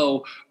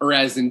bow, or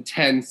as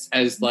intense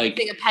as like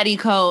a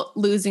petticoat,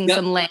 losing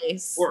some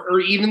lace, or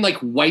even like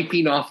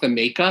wiping off the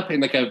makeup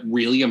in like a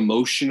really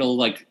emotional,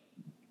 like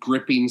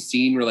gripping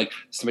scene where like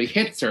somebody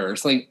hits her or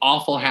something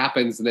awful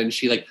happens, and then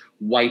she like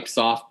wipes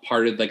off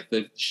part of like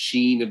the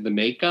sheen of the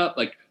makeup.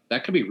 Like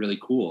that could be really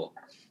cool.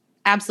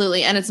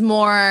 Absolutely, and it's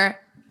more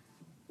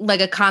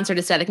like a concert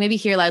aesthetic. Maybe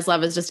Here Lies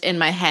Love is just in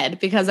my head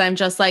because I'm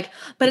just like,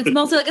 but it's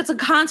mostly like it's a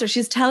concert.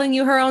 She's telling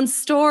you her own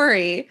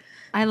story.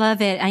 I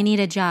love it. I need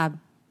a job.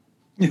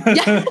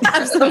 Yeah,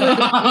 absolutely.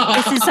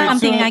 This is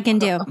something I can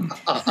do.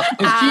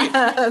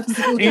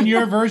 In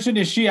your version,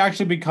 is she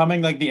actually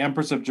becoming like the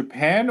Empress of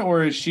Japan,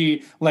 or is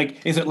she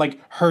like? Is it like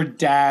her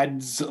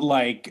dad's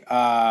like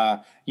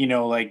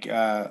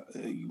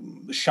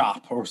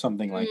shop or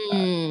something like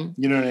that?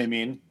 You know what I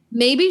mean?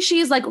 Maybe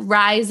she's like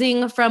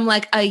rising from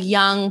like a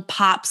young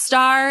pop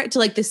star to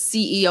like the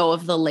CEO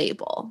of the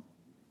label.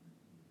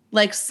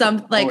 Like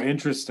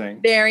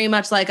interesting. Very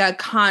much like a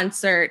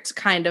concert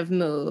kind of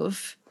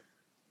move.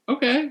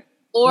 Okay.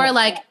 Or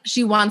like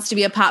she wants to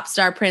be a pop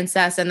star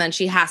princess and then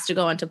she has to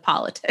go into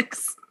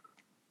politics.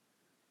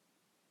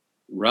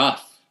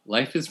 Rough.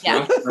 Life is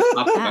rough for a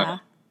pop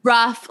star.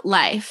 Rough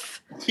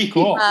life.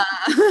 Cool.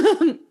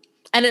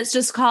 And it's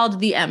just called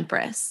The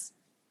Empress.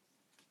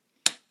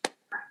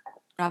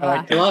 Bravo.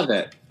 I love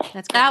it.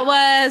 That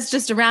was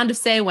just a round of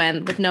Say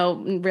When with no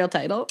real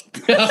title.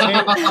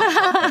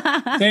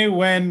 Say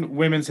When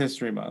Women's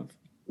History Month.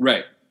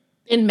 Right.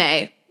 In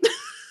May.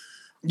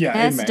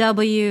 Yeah.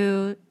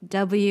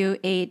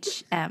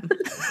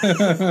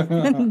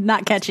 SWWHM.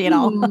 Not catchy at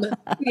all.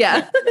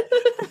 Yeah.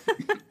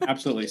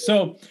 Absolutely.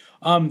 So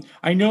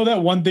I know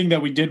that one thing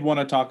that we did want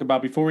to talk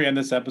about before we end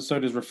this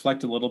episode is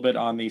reflect a little bit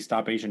on the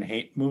Stop Asian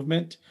Hate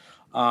movement.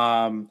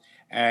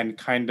 And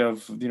kind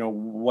of,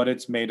 what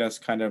it's made us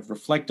kind of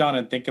reflect on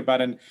and think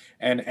about. And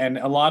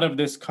a lot of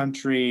this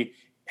country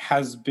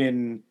has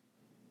been,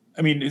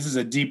 this is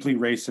a deeply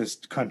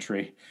racist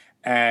country.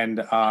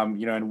 And,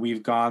 and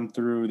we've gone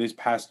through this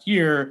past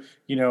year,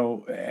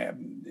 I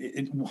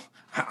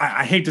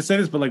hate to say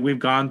this, but like we've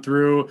gone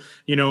through,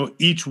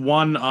 each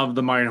one of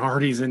the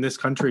minorities in this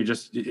country,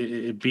 just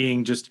it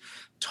being just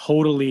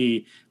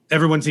totally,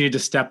 everyone's needed to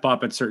step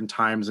up at certain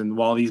times. And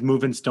while these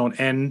movements don't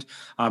end,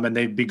 and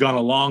they've begun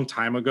a long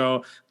time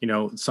ago,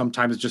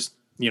 sometimes just,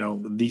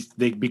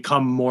 they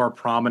become more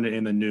prominent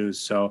in the news.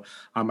 So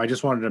I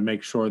just wanted to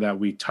make sure that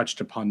we touched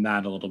upon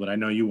that a little bit. I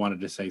know you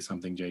wanted to say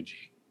something, JG.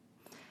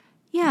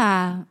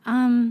 Yeah,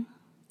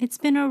 it's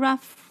been a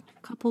rough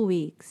couple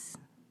weeks,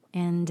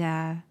 and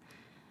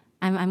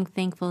I'm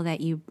thankful that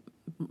you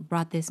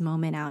brought this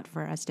moment out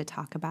for us to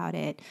talk about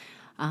it.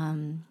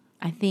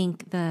 I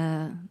think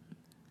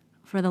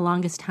for the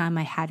longest time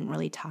I hadn't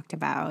really talked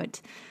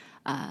about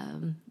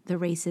the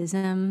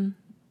racism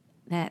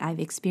that I've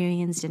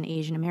experienced and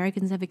Asian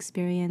Americans have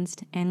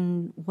experienced,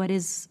 and what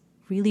is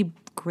really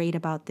great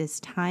about this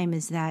time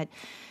is that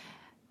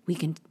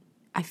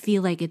I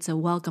feel like it's a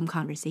welcome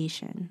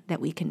conversation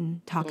that we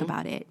can talk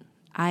about it.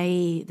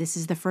 This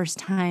is the first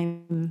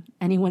time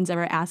anyone's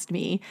ever asked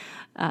me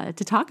to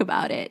talk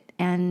about it.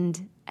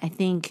 And I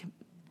think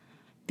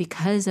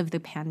because of the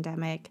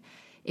pandemic,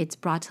 it's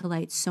brought to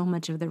light so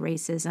much of the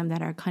racism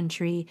that our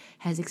country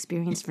has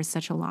experienced for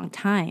such a long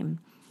time.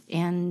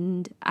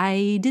 And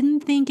I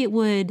didn't think it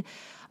would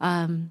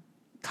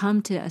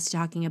come to us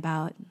talking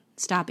about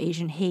Stop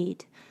Asian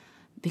Hate,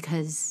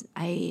 because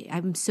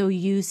I'm so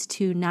used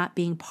to not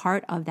being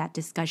part of that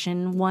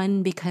discussion.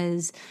 One,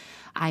 because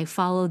I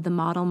followed the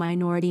model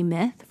minority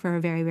myth for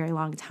a very, very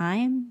long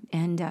time.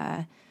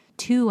 And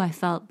two, I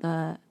felt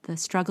the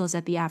struggles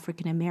at the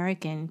African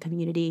American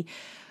community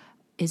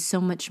is so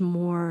much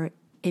more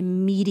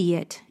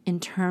immediate in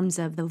terms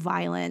of the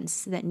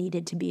violence that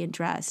needed to be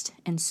addressed.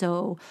 And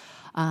so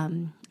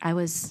I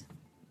was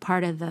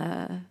part of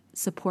the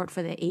support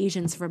for the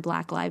Asians for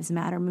Black Lives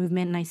Matter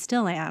movement, and I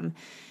still am.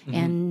 Mm-hmm.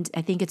 And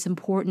I think it's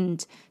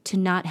important to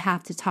not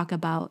have to talk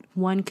about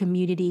one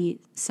community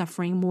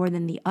suffering more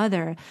than the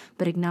other,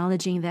 but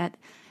acknowledging that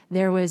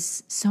there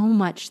was so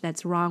much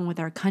that's wrong with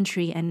our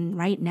country, and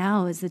right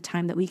now is the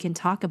time that we can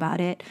talk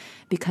about it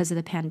because of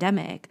the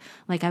pandemic.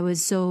 Like it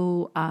was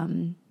so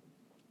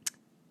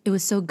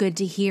good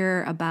to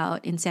hear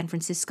about in San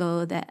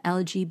Francisco that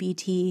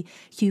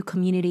LGBTQ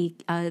community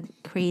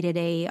created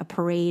a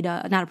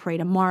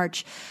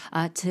march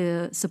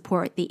to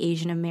support the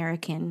Asian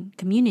American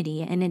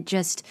community. And it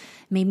just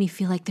made me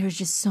feel like there's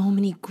just so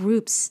many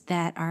groups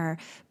that are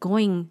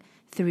going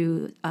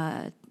through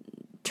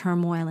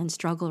turmoil and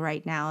struggle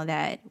right now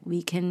that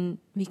we can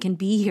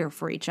be here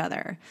for each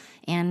other.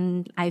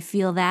 And I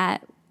feel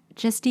that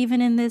just even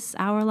in this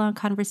hour-long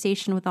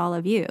conversation with all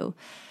of you.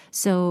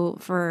 So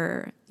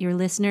for your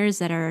listeners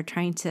that are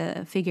trying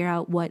to figure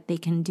out what they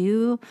can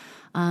do,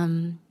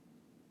 in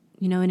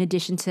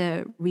addition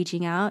to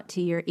reaching out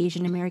to your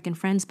Asian American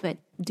friends, but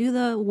do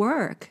the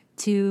work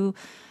to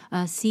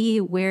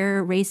see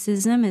where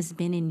racism has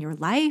been in your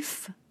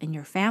life, in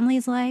your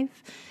family's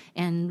life,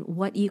 and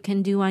what you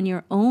can do on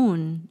your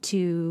own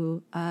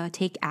to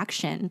take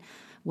action,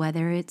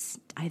 whether it's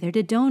either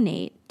to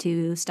donate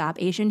to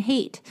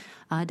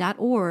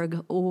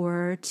StopAsianHate.org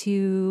or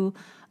to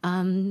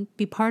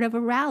be part of a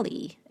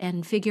rally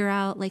and figure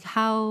out like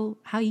how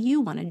you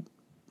want to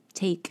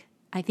take.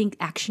 I think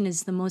action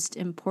is the most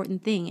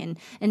important thing,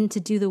 and to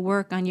do the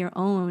work on your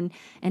own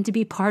and to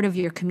be part of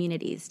your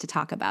communities to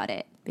talk about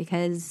it,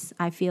 because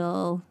I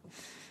feel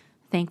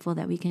thankful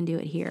that we can do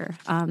it here.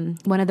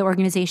 One of the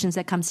organizations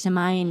that comes to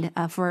mind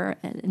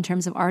in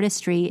terms of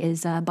artistry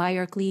is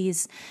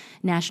Berkeley's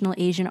National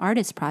Asian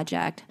Artists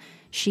Project.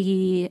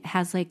 She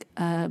has like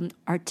a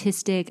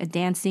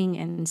dancing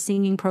and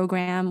singing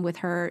program with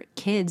her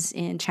kids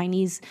in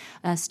Chinese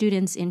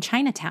students in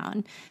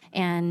Chinatown.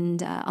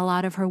 And a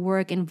lot of her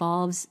work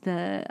involves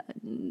the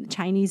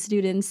Chinese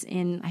students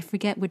in, I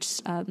forget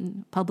which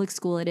public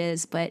school it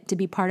is, but to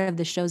be part of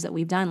the shows that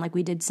we've done, like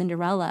we did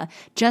Cinderella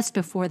just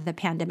before the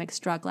pandemic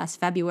struck last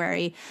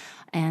February.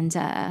 And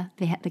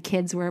the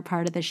kids were a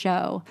part of the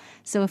show.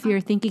 So if you're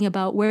thinking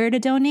about where to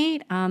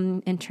donate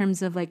in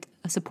terms of like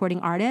supporting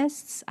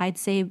artists, I'd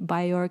say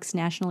Bjork's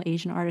National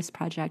Asian Artists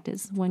Project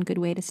is one good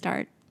way to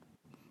start.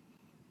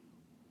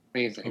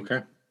 Amazing.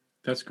 Okay.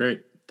 That's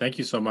great. Thank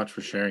you so much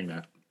for sharing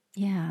that.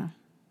 Yeah.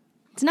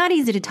 It's not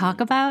easy to talk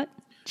about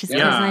just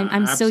because Yeah,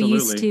 I'm so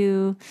used absolutely.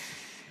 to,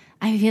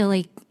 I feel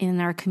like in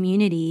our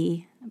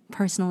community,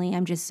 personally,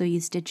 I'm just so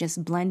used to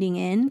just blending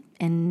in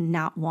and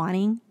not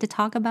wanting to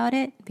talk about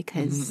it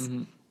because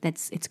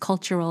it's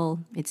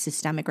cultural, it's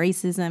systemic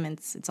racism,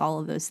 it's all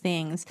of those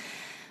things.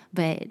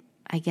 But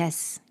I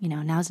guess,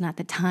 now's not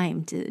the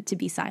time to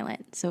be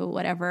silent. So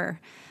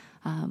whatever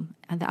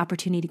the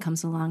opportunity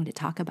comes along to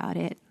talk about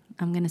it,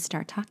 I'm going to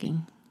start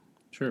talking.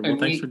 Sure. Well, And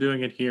thanks we- for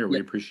doing it here. We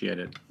appreciate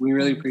it. We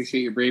really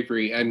appreciate your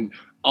bravery. And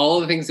all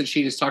of the things that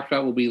she just talked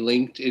about will be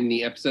linked in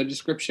the episode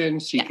description.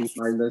 So you can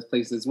find those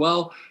places as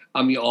well.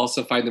 You'll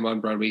also find them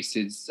on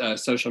Broadwasted's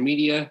social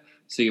media.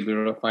 So you'll be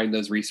able to find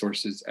those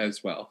resources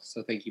as well.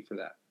 So thank you for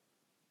that.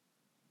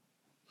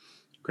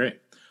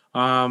 Great.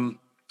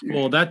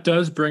 Well, that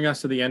does bring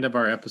us to the end of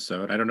our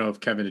episode. I don't know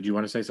if Kevin, did you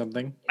want to say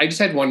something? I just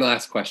had one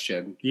last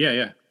question.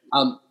 Yeah.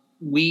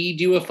 We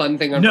do a fun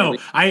thing on No,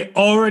 I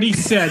already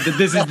said that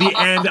this is the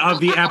end of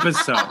the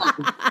episode.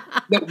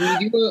 No,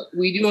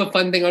 we do a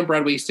fun thing on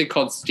Broadwasted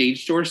called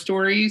Stage Door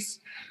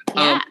Stories.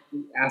 We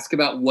ask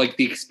about like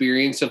the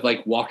experience of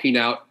like walking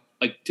out,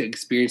 like to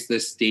experience the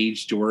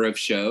stage door of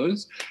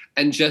shows.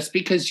 And just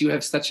because you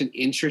have such an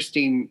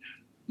interesting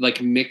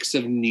like mix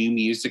of new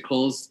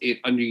musicals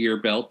under your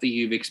belt that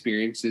you've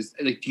experienced, is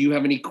like, do you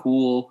have any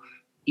cool,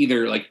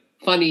 either like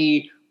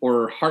funny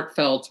or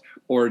heartfelt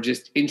or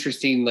just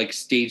interesting like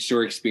stage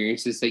door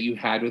experiences that you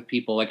had with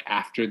people like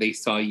after they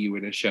saw you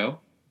in a show?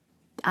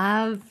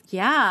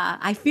 Yeah,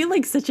 I feel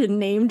like such a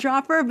name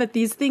dropper, but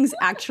these things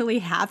actually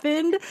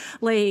happened.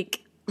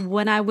 Like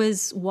when I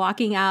was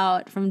walking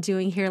out from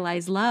doing Here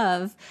Lies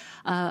Love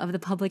of the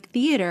Public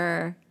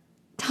Theater,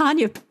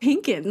 Tanya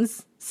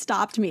Pinkins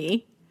stopped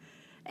me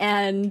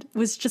and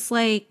was just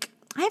like,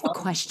 I have a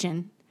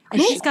question.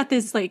 And she's got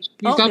this like, She's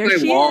on there my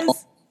she wall.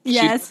 is.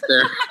 Yes. She's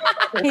there.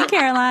 Hey,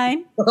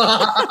 Caroline.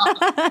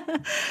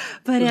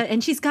 But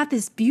and she's got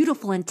this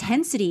beautiful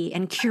intensity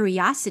and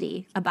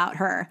curiosity about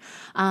her.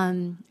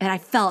 And I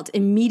felt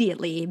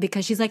immediately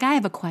because she's like, I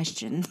have a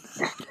question.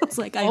 I was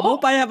like, I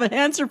hope I have an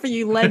answer for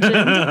you, legend.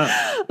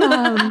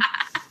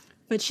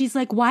 But she's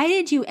like, why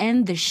did you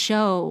end the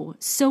show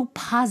so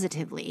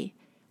positively?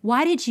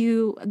 Why did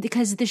you,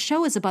 because the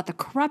show is about the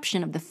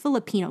corruption of the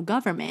Filipino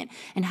government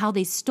and how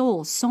they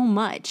stole so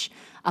much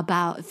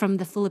from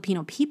the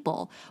Filipino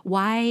people.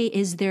 Why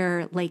is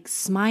there like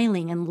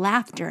smiling and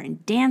laughter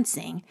and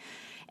dancing?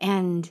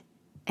 And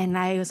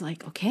I was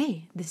like,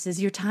 okay, this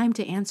is your time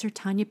to answer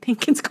Tanya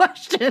Pinkin's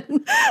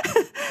question.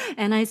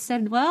 And I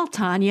said, well,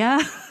 Tanya.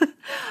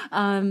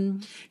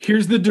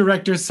 Here's the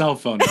director's cell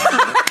phone.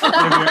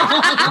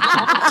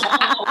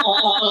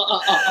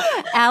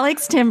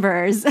 Alex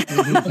Timbers,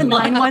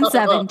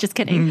 917. Just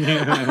kidding.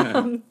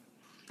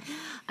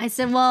 I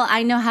said, well,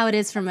 I know how it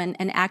is from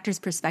an actor's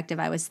perspective.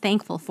 I was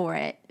thankful for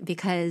it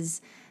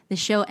because the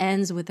show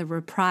ends with a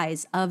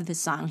reprise of the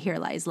song Here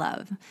Lies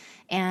Love.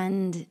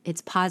 And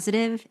it's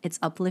positive, it's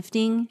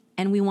uplifting,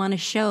 and we want to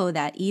show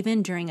that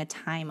even during a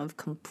time of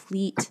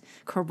complete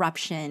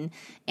corruption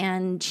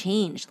and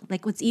change,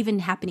 like what's even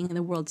happening in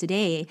the world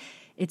today,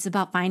 it's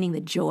about finding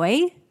the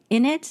joy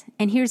in it.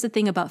 And here's the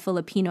thing about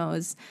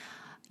Filipinos.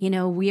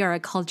 We are a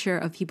culture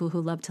of people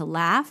who love to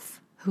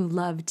laugh, who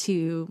love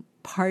to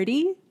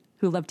party,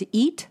 who love to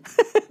eat,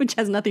 which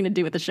has nothing to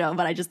do with the show,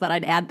 but I just thought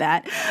I'd add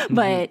that. Mm-hmm.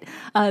 But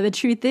the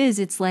truth is,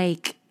 it's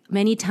like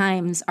many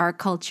times our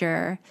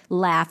culture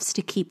laughs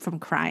to keep from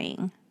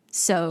crying.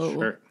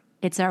 So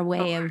it's our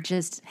way of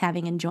just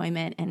having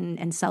enjoyment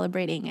and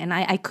celebrating. And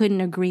I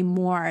couldn't agree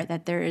more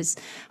that there's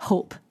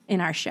hope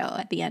in our show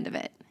at the end of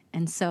it.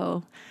 And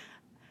so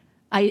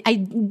I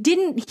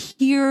didn't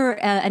hear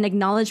an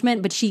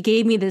acknowledgement, but she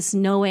gave me this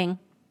knowing,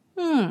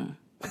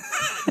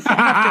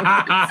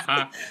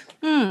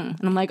 and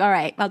I'm like, all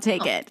right, I'll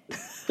take it.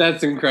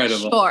 That's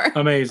incredible. Sure.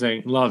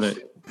 Amazing. Love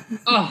it.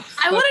 Oh,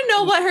 I want to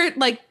know what her,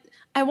 like,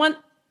 I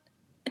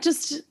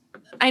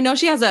know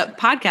she has a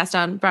podcast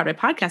on Broadway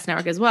Podcast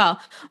Network as well,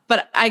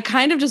 but I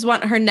kind of just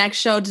want her next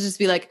show to just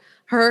be like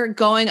her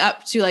going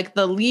up to like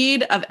the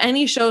lead of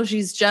any show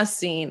she's just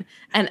seen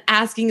and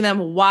asking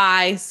them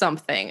why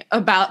something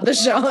about the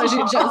show that she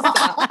just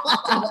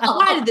saw.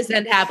 Why did this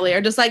end happily?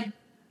 Or just like,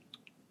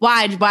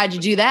 why'd you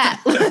do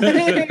that?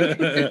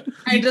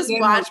 I just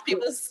watched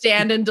people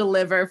stand and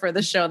deliver for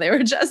the show they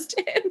were just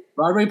in.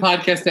 Broadway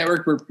Podcast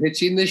Network, we're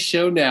pitching this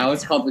show now.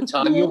 It's called The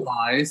Tanya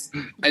Whys.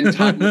 And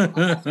Tanya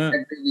asks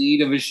every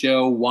lead of a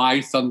show why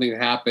something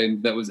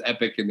happened that was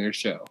epic in their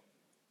show.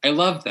 I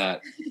love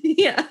that.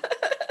 Yeah.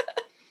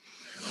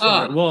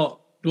 Well,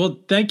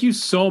 thank you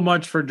so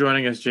much for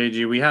joining us,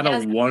 JG. We had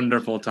a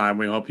wonderful time.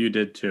 We hope you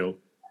did too.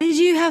 Did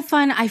you have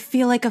fun? I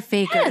feel like a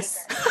faker.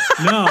 Yes.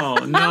 No.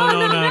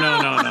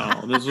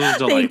 This was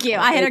delightful. Thank you.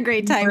 I had a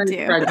great time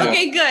too.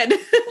 Okay, good.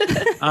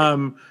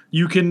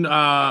 You can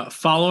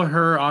follow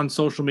her on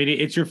social media.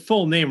 It's your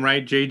full name,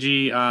 right?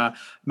 JG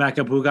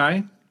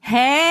Makapugai.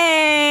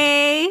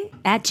 Hey,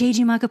 at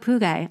JG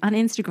Makapugai on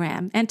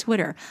Instagram and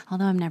Twitter.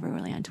 Although I'm never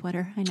really on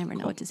Twitter. I never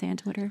know what to say on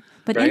Twitter.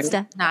 But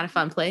Insta. Not a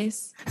fun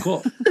place.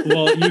 Cool.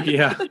 Well,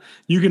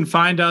 you can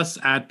find us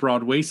at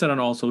Broadwasted on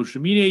all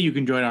social media. You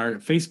can join our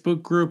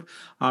Facebook group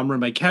run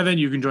by Kevin.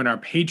 You can join our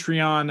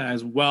Patreon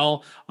as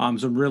well.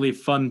 Some really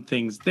fun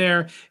things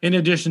there. In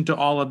addition to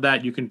all of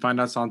that, you can find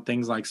us on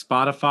things like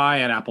Spotify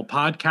and Apple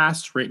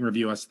Podcasts. Rate and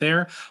review us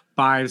there.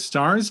 5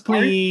 stars,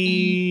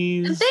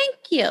 please. Thank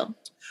you.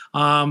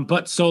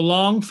 But so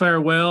long,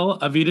 farewell,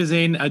 Auf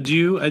Wiedersehen,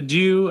 adieu,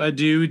 adieu,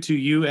 adieu to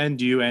you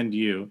and you and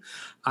you.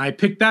 I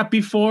picked that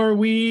before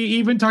we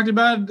even talked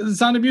about The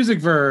Sound of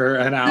Music for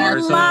an hour.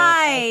 You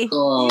lie. You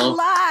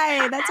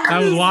lie. That's amazing.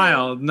 That was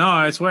wild. No,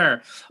 I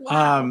swear.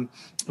 Wow.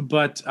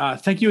 But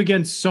thank you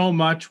again so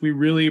much. We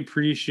really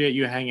appreciate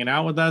you hanging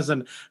out with us,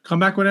 and come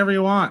back whenever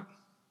you want.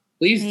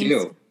 Please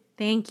do.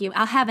 Thank you.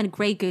 I'll have a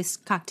Grey Goose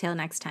cocktail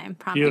next time.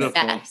 Promise.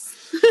 Beautiful.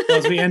 Yes. Well,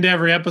 as we end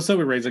every episode,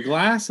 we raise a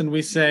glass and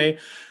we say,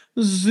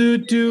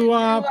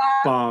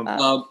 Zoot-doo-wop-bump.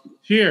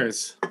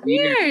 Cheers.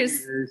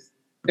 Cheers.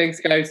 Thanks,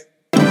 guys.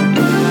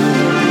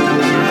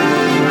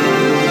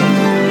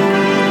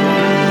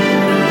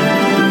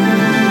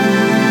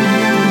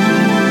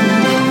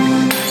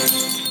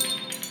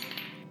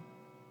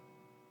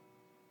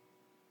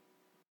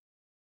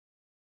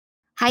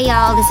 Hi,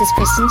 y'all. This is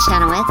Kristen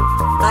Chenoweth.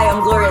 Hi,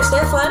 I'm Gloria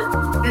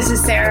Stefan. This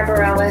is Sarah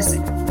Bareilles.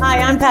 Hi,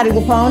 I'm Patty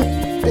LuPone.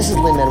 This is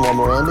Lin-Manuel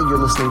Miranda. You're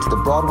listening to the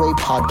Broadway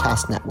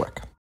Podcast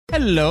Network.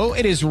 Hello,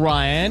 it is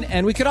Ryan,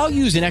 and we could all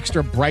use an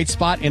extra bright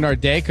spot in our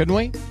day, couldn't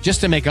we? Just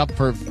to make up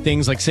for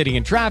things like sitting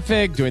in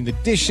traffic, doing the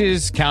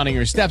dishes, counting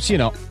your steps,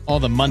 all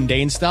the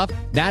mundane stuff.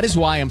 That is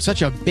why I'm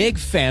such a big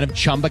fan of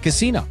Chumba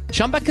Casino.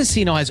 Chumba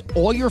Casino has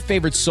all your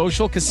favorite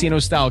social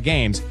casino-style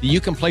games that you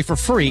can play for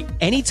free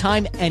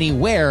anytime,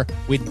 anywhere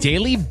with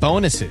daily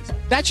bonuses.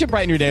 That should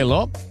brighten your day a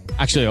little.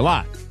 Actually, a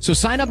lot. So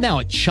sign up now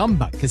at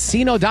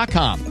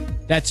ChumbaCasino.com.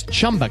 That's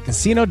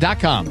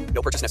ChumbaCasino.com.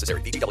 No purchase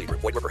necessary. VGW Group.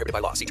 Void where prohibited by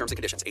law. See terms and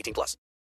conditions. 18+.